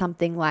whether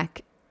something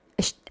like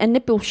a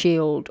nipple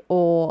shield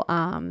or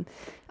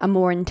a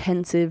more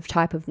intensive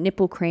type of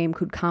nipple cream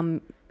could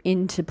come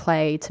into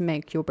play to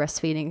make your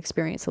breastfeeding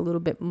experience a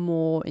little bit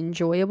more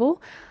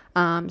enjoyable.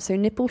 So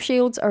nipple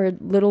shields are a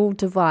little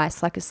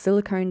device, like a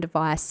silicone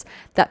device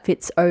that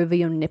fits over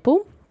your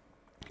nipple.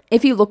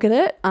 If you look at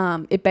it,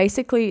 it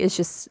basically is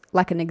just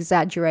like an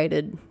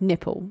exaggerated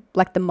nipple,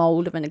 like the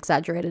mold of an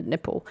exaggerated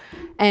nipple.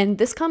 And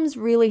this comes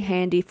really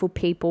handy for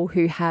people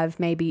who have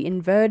maybe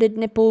inverted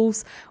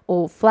nipples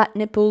or flat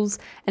nipples,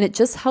 and it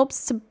just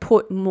helps to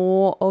put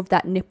more of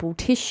that nipple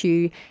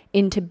tissue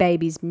into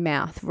baby's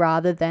mouth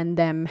rather than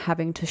them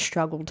having to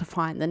struggle to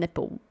find the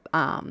nipple.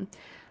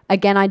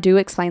 Again, I do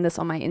explain this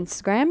on my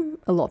Instagram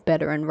a lot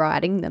better in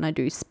writing than I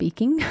do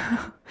speaking.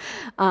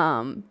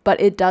 But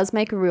it does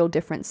make a real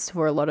difference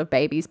for a lot of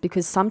babies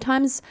because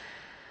sometimes,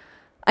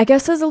 I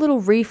guess there's a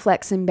little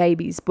reflex in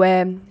babies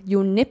where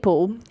your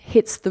nipple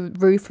hits the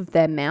roof of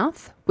their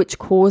mouth, which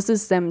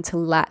causes them to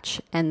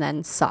latch and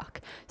then suck.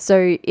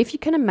 So if you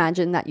can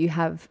imagine that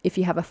if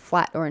you have a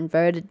flat or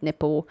inverted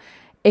nipple,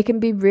 it can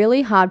be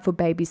really hard for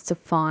babies to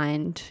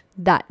find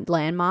that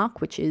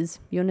landmark, which is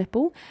your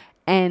nipple.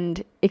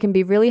 And it can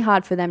be really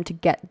hard for them to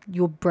get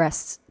your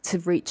breasts to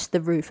reach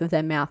the roof of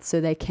their mouth so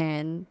they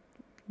can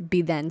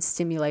be then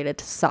stimulated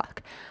to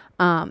suck.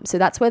 So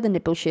that's where the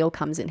nipple shield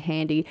comes in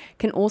handy.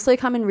 Can also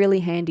come in really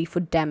handy for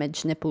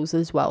damaged nipples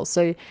as well.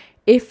 So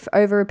if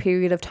over a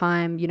period of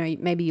time,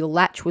 maybe your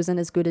latch wasn't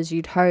as good as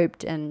you'd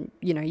hoped and,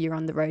 you're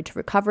on the road to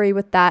recovery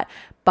with that,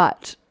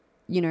 but,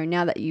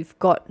 now that you've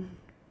got...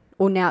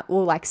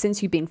 or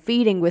since you've been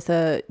feeding with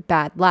a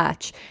bad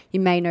latch, you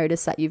may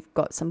notice that you've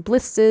got some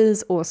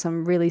blisters or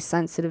some really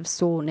sensitive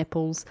sore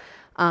nipples.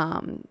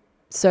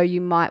 So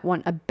you might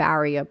want a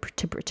barrier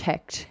to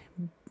protect,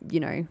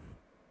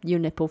 your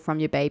nipple from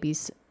your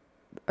baby's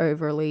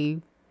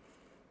overly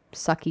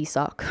sucky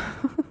suck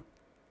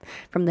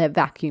from their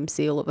vacuum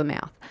seal of a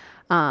mouth.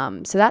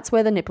 So that's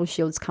where the nipple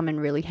shields come in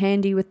really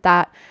handy with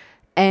that.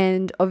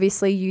 And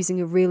obviously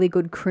using a really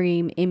good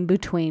cream in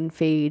between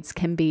feeds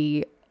can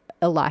be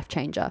a life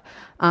changer.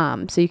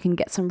 So you can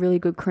get some really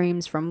good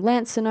creams from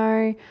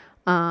Lancino.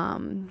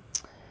 Lanolin,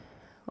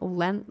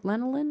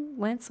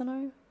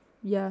 Lansano,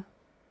 yeah,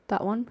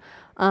 that one.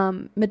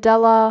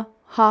 Medela,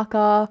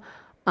 Harker.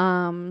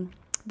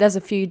 There's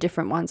a few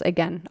different ones.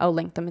 Again, I'll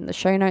link them in the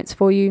show notes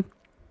for you.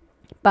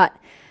 But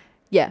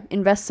yeah,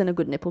 invest in a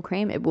good nipple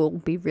cream. It will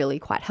be really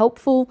quite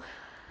helpful.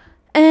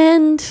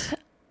 And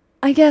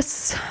I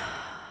guess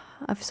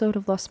I've sort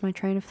of lost my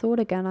train of thought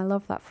again. I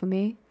love that for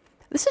me.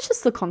 This is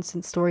just the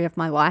constant story of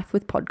my life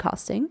with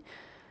podcasting.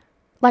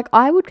 Like,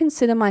 I would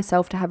consider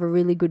myself to have a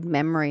really good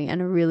memory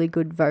and a really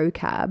good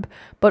vocab,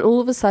 but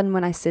all of a sudden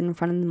when I sit in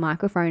front of the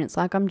microphone, it's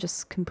like I'm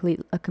just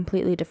a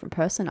completely different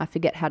person. I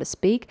forget how to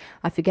speak.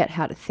 I forget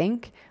how to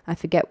think. I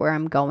forget where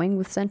I'm going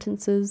with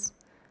sentences.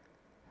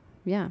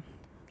 Yeah,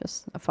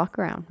 just a fuck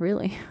around,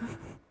 really.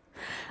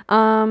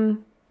 So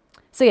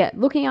yeah,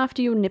 looking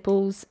after your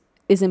nipples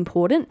is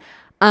important.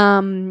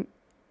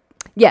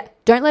 Yeah,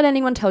 don't let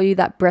anyone tell you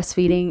that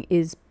breastfeeding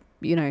is,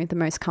 the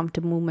most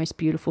comfortable, most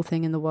beautiful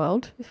thing in the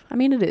world. I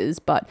mean, it is,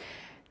 but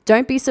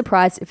don't be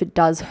surprised if it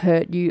does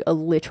hurt you a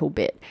little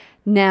bit.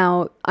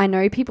 Now, I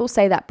know people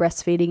say that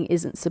breastfeeding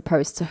isn't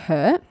supposed to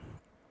hurt,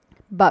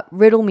 but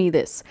riddle me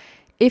this.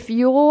 If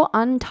your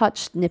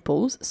untouched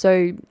nipples,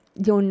 so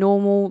your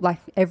normal, like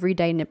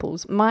everyday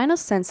nipples, mine are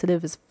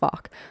sensitive as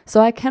fuck. So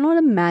I cannot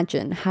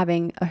imagine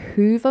having a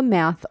Hoover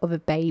mouth of a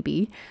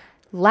baby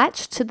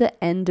latched to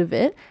the end of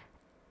it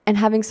and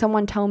having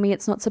someone tell me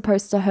it's not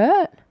supposed to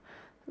hurt.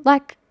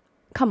 Like,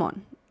 come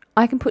on.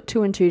 I can put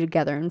 2 and 2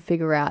 together and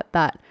figure out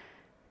that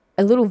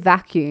a little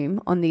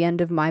vacuum on the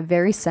end of my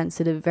very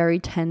sensitive, very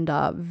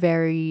tender,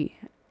 very,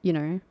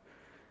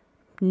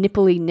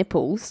 nipply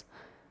nipples,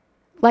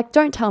 like,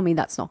 don't tell me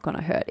that's not going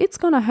to hurt. It's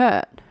going to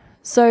hurt.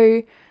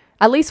 So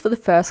at least for the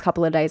first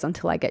couple of days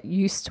until I get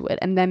used to it.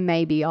 And then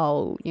maybe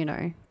I'll,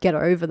 get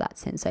over that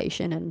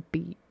sensation and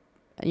be,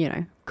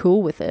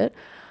 cool with it.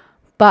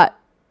 But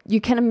you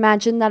can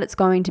imagine that it's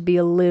going to be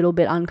a little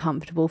bit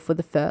uncomfortable for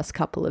the first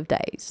couple of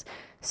days.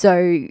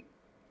 So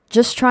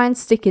just try and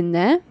stick in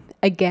there.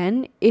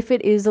 Again, if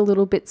it is a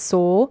little bit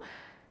sore,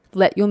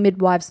 let your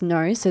midwives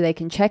know so they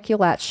can check your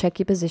latch, check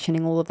your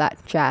positioning, all of that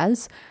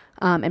jazz,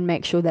 and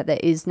make sure that there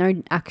is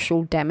no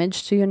actual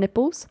damage to your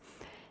nipples.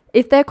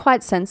 If they're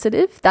quite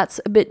sensitive,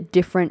 that's a bit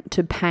different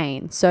to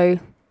pain. So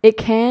it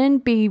can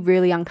be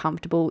really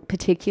uncomfortable,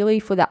 particularly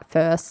for that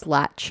first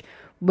latch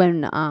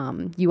when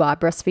you are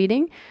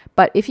breastfeeding.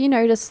 But if you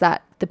notice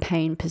that the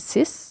pain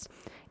persists,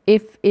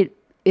 if it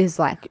is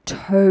like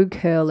toe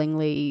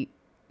curlingly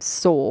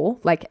sore,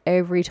 like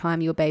every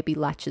time your baby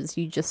latches,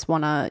 you just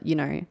want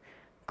to,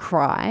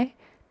 cry,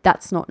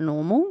 that's not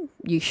normal.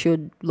 You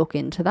should look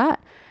into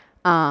that.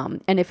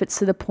 And if it's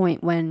to the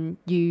point when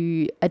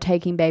you are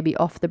taking baby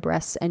off the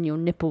breast and your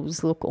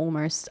nipples look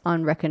almost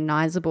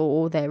unrecognizable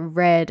or they're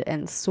red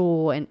and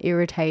sore and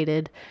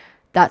irritated,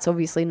 that's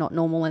obviously not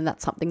normal, and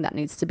that's something that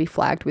needs to be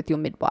flagged with your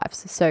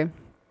midwives. So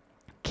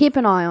keep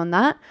an eye on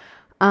that.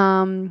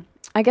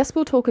 I guess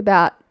we'll talk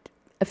about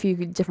a few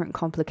different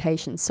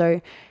complications.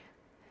 So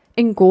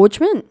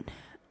engorgement,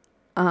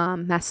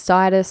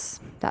 mastitis,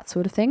 that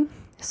sort of thing.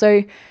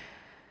 So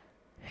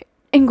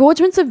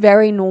engorgement's a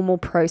very normal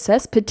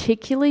process,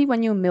 particularly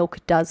when your milk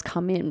does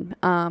come in.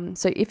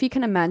 So if you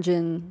can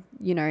imagine,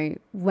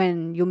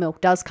 when your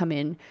milk does come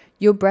in,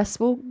 your breasts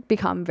will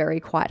become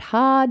quite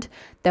hard.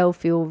 They'll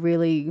feel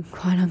really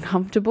quite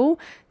uncomfortable,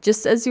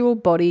 just as your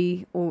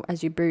body or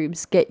as your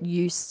boobs get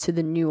used to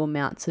the new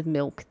amounts of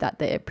milk that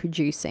they're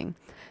producing.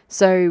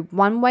 So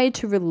one way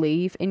to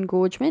relieve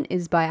engorgement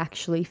is by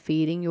actually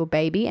feeding your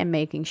baby and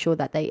making sure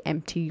that they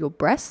empty your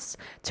breasts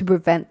to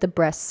prevent the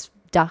breast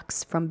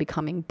ducts from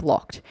becoming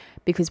blocked,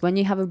 because when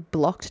you have a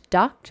blocked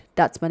duct,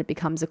 that's when it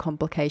becomes a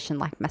complication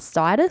like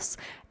mastitis,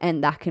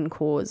 and that can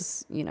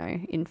cause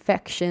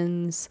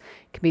infections.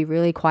 It can be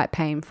really quite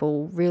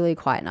painful, really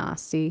quite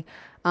nasty.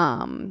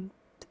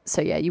 So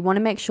yeah, you want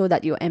to make sure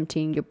that you're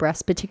emptying your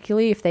breasts,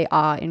 particularly if they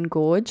are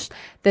engorged.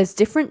 There's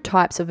different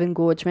types of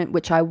engorgement,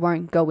 which I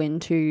won't go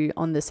into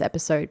on this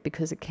episode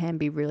because it can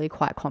be really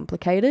quite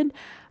complicated.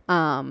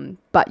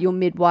 But your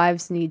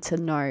midwives need to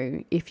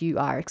know if you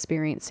are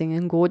experiencing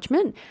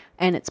engorgement,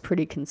 and it's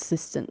pretty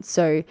consistent.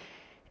 So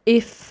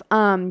if,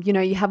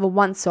 you have a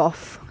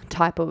once-off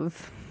type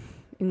of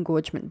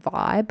engorgement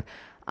vibe,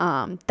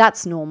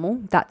 that's normal.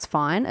 That's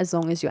fine, as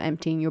long as you're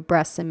emptying your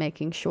breasts and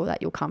making sure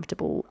that you're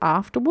comfortable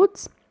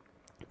afterwards.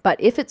 But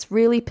if it's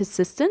really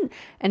persistent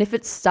and if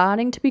it's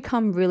starting to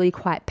become really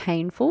quite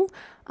painful,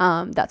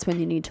 that's when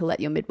you need to let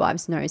your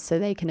midwives know so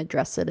they can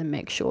address it and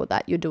make sure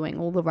that you're doing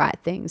all the right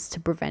things to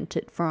prevent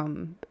it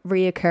from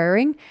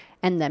reoccurring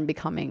and then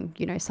becoming,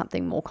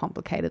 something more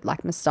complicated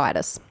like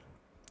mastitis.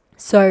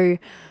 So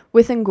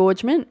with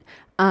engorgement,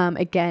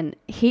 again,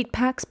 heat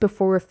packs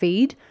before a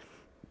feed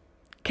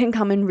can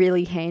come in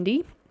really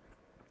handy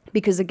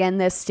because, again,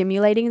 they're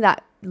stimulating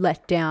that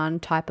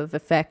letdown type of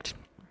effect,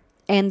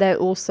 and they're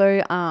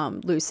also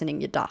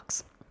loosening your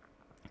ducts,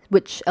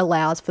 which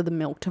allows for the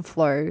milk to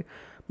flow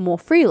more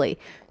freely.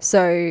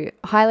 So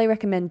highly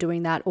recommend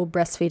doing that, or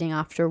breastfeeding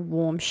after a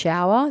warm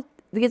shower.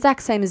 The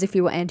exact same as if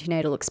you were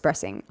antenatal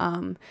expressing.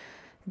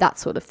 that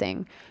sort of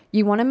thing.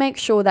 You want to make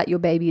sure that your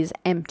baby is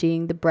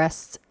emptying the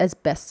breast as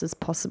best as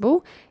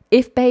possible.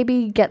 If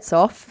baby gets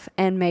off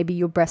and maybe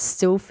your breast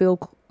still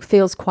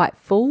feels quite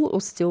full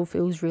or still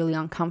feels really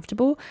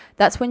uncomfortable,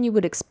 that's when you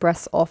would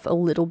express off a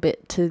little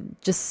bit to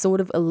just sort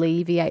of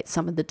alleviate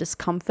some of the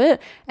discomfort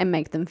and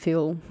make them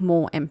feel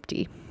more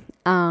empty.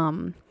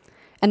 And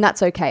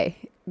that's okay.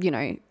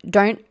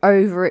 Don't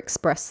over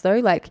express though.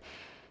 Like,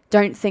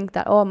 don't think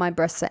that, oh, my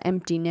breasts are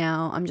empty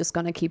now, I'm just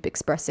going to keep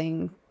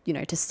expressing,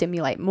 to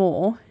stimulate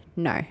more.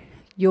 No,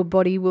 your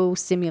body will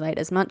stimulate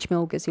as much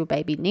milk as your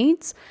baby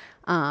needs.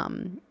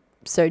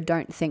 So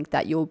don't think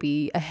that you'll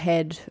be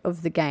ahead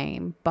of the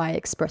game by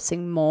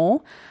expressing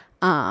more.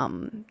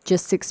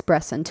 Just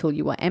express until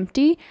you are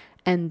empty,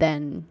 and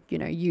then,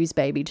 use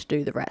baby to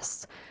do the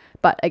rest.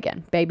 But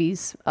again,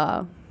 babies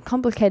are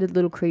complicated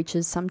little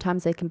creatures.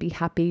 Sometimes they can be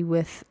happy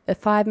with a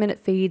 5-minute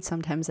feed.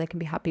 Sometimes they can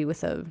be happy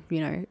with a,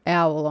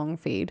 hour-long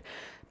feed.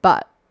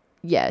 But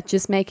yeah,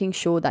 just making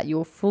sure that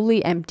you're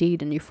fully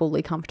emptied and you're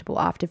fully comfortable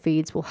after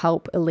feeds will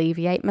help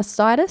alleviate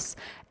mastitis,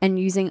 and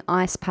using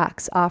ice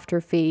packs after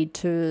a feed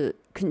to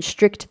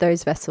constrict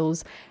those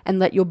vessels and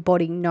let your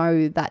body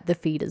know that the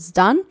feed is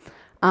done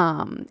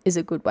is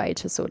a good way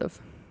to sort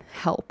of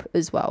help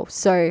as well.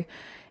 So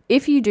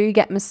if you do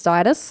get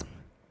mastitis,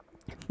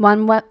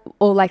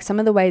 some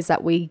of the ways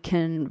that we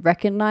can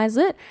recognize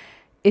it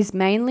is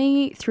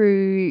mainly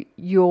through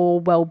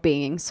your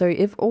well-being. So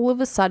if all of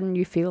a sudden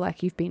you feel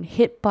like you've been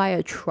hit by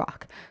a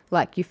truck,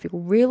 like you feel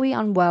really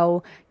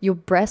unwell, your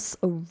breasts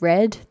are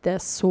red, they're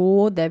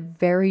sore, they're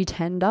very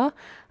tender,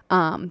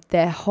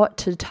 they're hot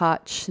to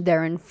touch,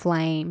 they're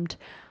inflamed,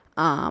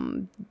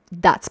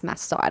 that's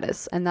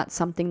mastitis, and that's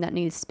something that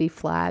needs to be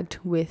flagged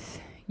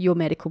with your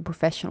medical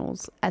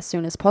professionals as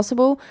soon as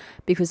possible,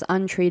 because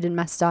untreated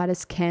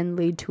mastitis can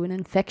lead to an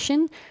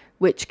infection,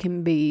 which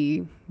can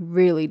be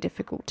really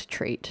difficult to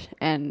treat.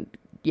 And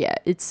yeah,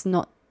 it's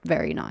not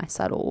very nice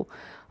at all.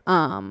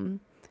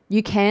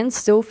 You can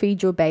still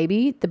feed your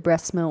baby the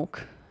breast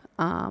milk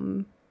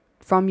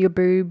from your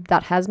boob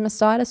that has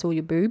mastitis, or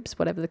your boobs,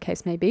 whatever the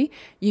case may be.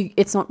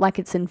 It's not like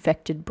it's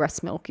infected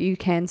breast milk. You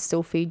can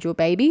still feed your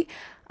baby.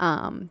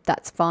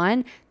 That's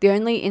fine. The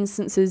only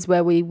instances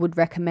where we would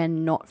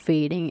recommend not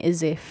feeding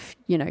is if,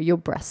 your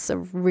breasts are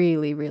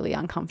really, really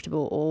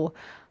uncomfortable, or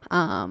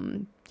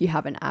you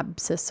have an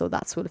abscess or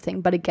that sort of thing.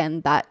 But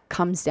again, that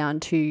comes down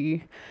to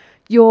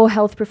your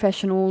health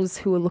professionals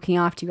who are looking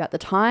after you at the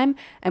time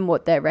and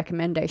what their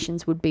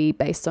recommendations would be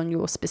based on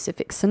your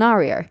specific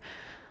scenario.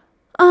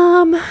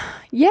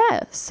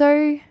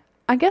 So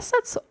I guess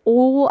that's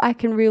all I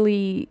can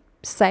really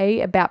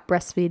say about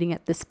breastfeeding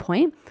at this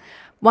point.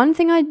 One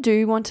thing I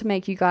do want to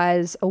make you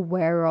guys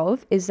aware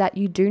of is that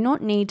you do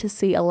not need to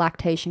see a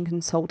lactation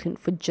consultant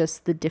for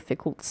just the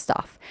difficult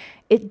stuff.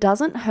 It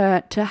doesn't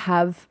hurt to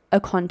have a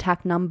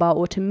contact number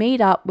or to meet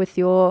up with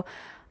your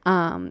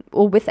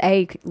or with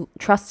a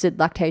trusted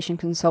lactation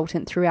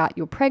consultant throughout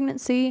your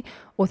pregnancy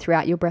or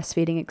throughout your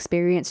breastfeeding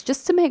experience,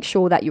 just to make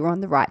sure that you're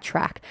on the right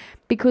track,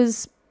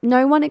 because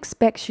no one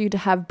expects you to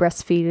have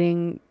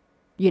breastfeeding,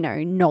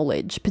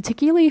 knowledge,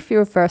 particularly if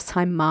you're a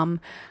first-time mum.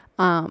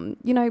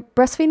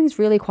 Breastfeeding is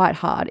really quite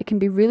hard. It can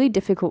be really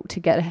difficult to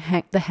get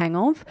the hang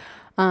of,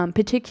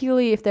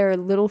 particularly if there are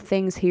little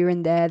things here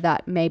and there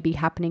that may be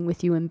happening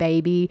with you and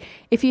baby.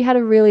 If you had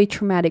a really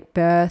traumatic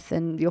birth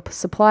and your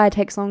supplier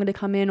takes longer to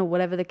come in, or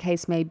whatever the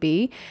case may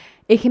be,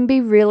 it can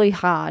be really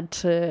hard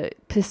to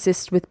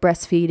persist with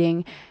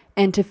breastfeeding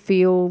and to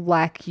feel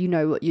like you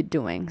know what you're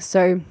doing.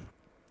 So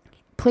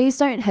please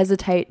don't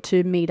hesitate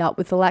to meet up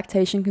with a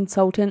lactation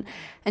consultant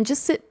and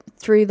just sit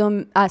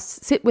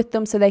with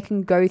them so they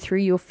can go through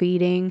your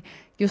feeding,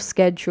 your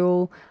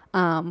schedule,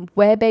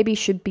 where baby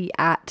should be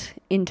at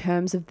in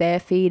terms of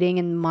their feeding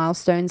and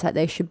milestones that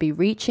they should be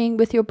reaching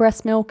with your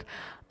breast milk.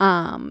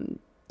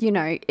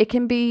 It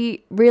can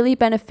be really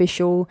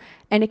beneficial,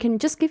 and it can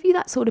just give you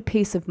that sort of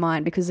peace of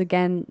mind, because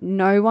again,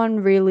 no one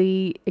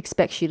really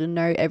expects you to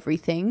know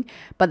everything,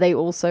 but they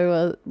also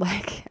are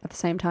at the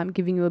same time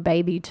giving you a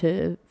baby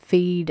to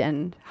feed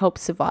and help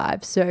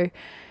survive. So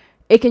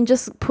it can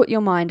just put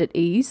your mind at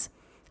ease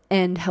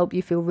and help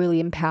you feel really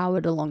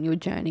empowered along your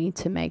journey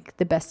to make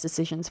the best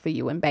decisions for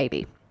you and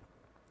baby.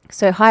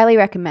 So highly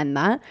recommend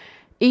that.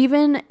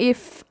 Even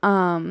if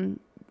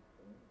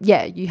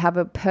you have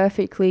a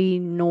perfectly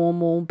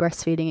normal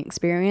breastfeeding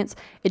experience,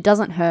 it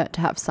doesn't hurt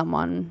to have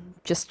someone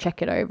just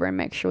check it over and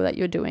make sure that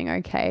you're doing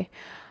okay.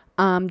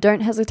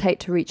 Don't hesitate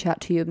to reach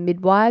out to your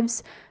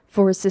midwives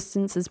for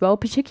assistance as well,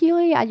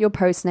 particularly at your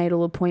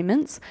postnatal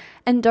appointments.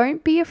 And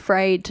don't be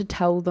afraid to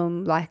tell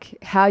them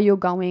how you're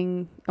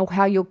going or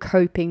how you're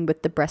coping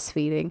with the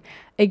breastfeeding.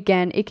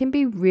 Again, it can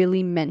be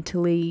really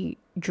mentally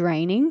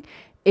draining.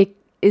 It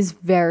is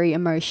very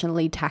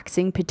emotionally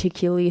taxing,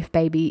 particularly if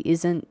baby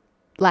isn't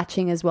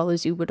latching as well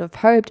as you would have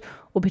hoped,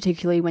 or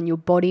particularly when your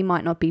body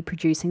might not be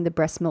producing the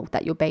breast milk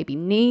that your baby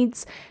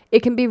needs.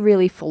 It can be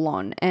really full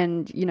on,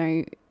 and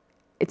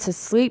it's a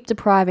sleep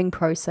depriving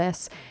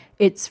process.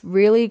 It's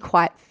really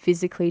quite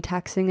physically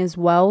taxing as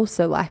well.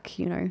 So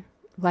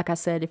like I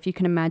said, if you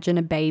can imagine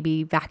a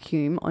baby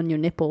vacuum on your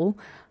nipple,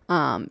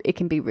 it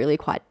can be really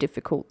quite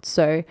difficult.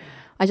 So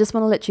I just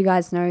want to let you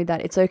guys know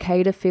that it's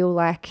okay to feel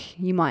like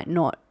you might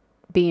not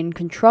be in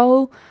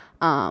control,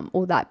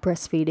 or that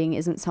breastfeeding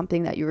isn't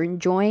something that you're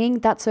enjoying.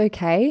 That's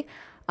okay.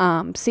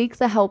 Seek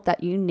the help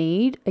that you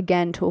need.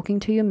 Again,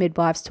 talking to your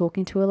midwives,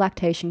 talking to a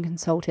lactation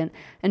consultant,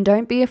 and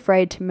don't be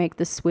afraid to make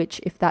the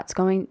switch if that's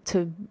going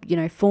to,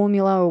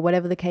 formula or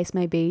whatever the case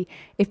may be,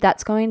 if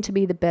that's going to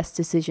be the best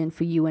decision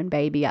for you and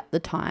baby at the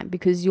time,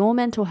 because your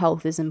mental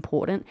health is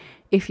important.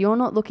 If you're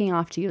not looking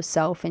after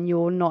yourself and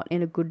you're not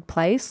in a good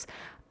place,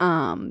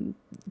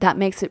 that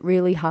makes it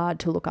really hard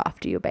to look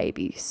after your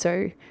baby.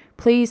 So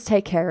please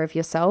take care of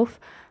yourself.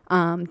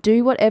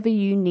 Do whatever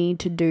you need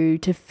to do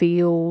to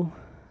feel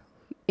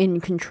in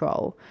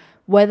control,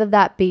 whether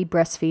that be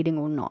breastfeeding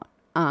or not.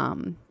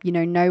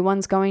 No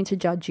one's going to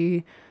judge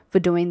you for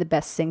doing the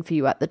best thing for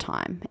you at the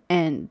time.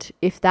 And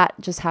if that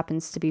just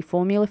happens to be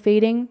formula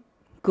feeding,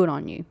 good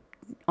on you.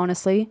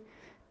 Honestly,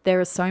 there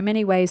are so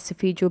many ways to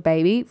feed your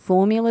baby.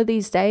 Formula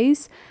these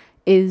days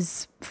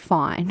is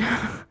fine.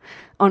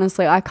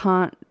 Honestly, I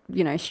can't,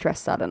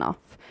 stress that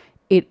enough.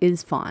 It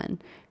is fine.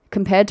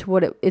 Compared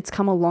to it's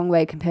come a long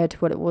way compared to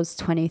what it was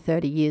 20,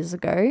 30 years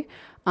ago.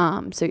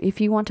 So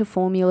if you want to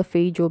formula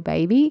feed your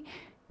baby,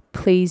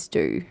 please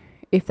do,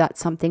 if that's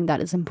something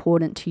that is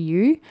important to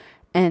you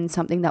and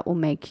something that will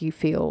make you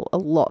feel a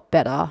lot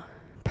better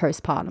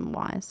postpartum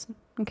wise.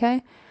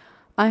 Okay.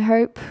 I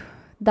hope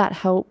that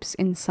helps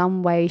in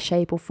some way,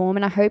 shape or form.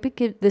 And I hope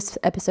this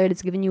episode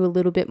has given you a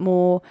little bit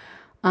more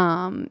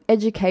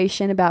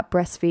education about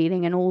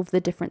breastfeeding and all of the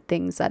different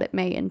things that it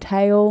may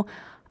entail.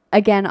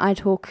 Again, I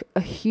talk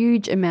a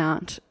huge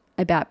amount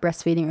about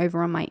breastfeeding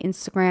over on my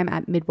Instagram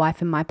at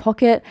Midwife in My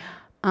Pocket.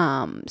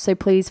 So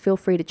please feel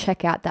free to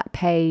check out that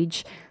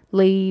page.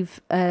 Leave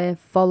a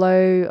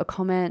follow, a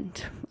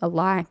comment, a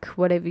like,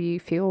 whatever you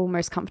feel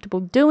most comfortable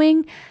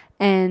doing.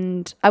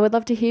 And I would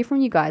love to hear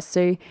from you guys.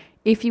 So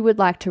if you would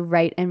like to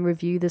rate and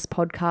review this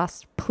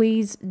podcast,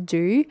 please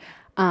do.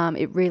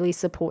 It really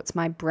supports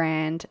my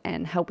brand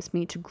and helps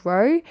me to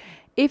grow.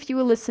 If you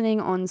were listening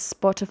on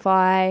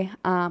Spotify,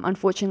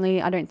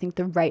 unfortunately, I don't think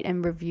the rate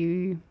and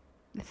review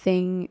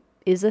thing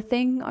is a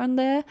thing on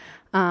there.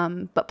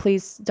 But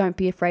please don't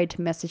be afraid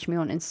to message me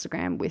on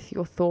Instagram with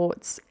your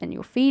thoughts and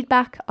your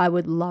feedback. I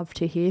would love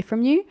to hear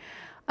from you.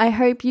 I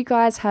hope you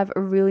guys have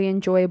a really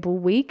enjoyable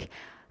week.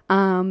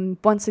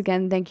 Once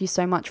again, thank you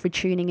so much for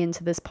tuning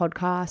into this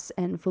podcast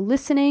and for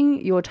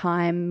listening. Your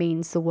time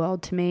means the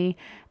world to me,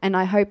 and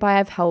I hope I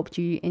have helped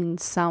you in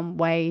some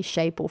way,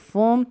 shape, or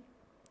form.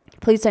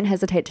 Please don't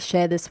hesitate to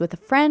share this with a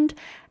friend,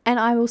 and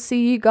I will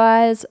see you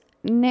guys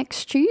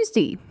next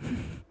Tuesday.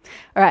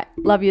 All right,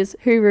 love yous.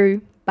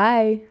 Hooroo.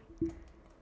 Bye.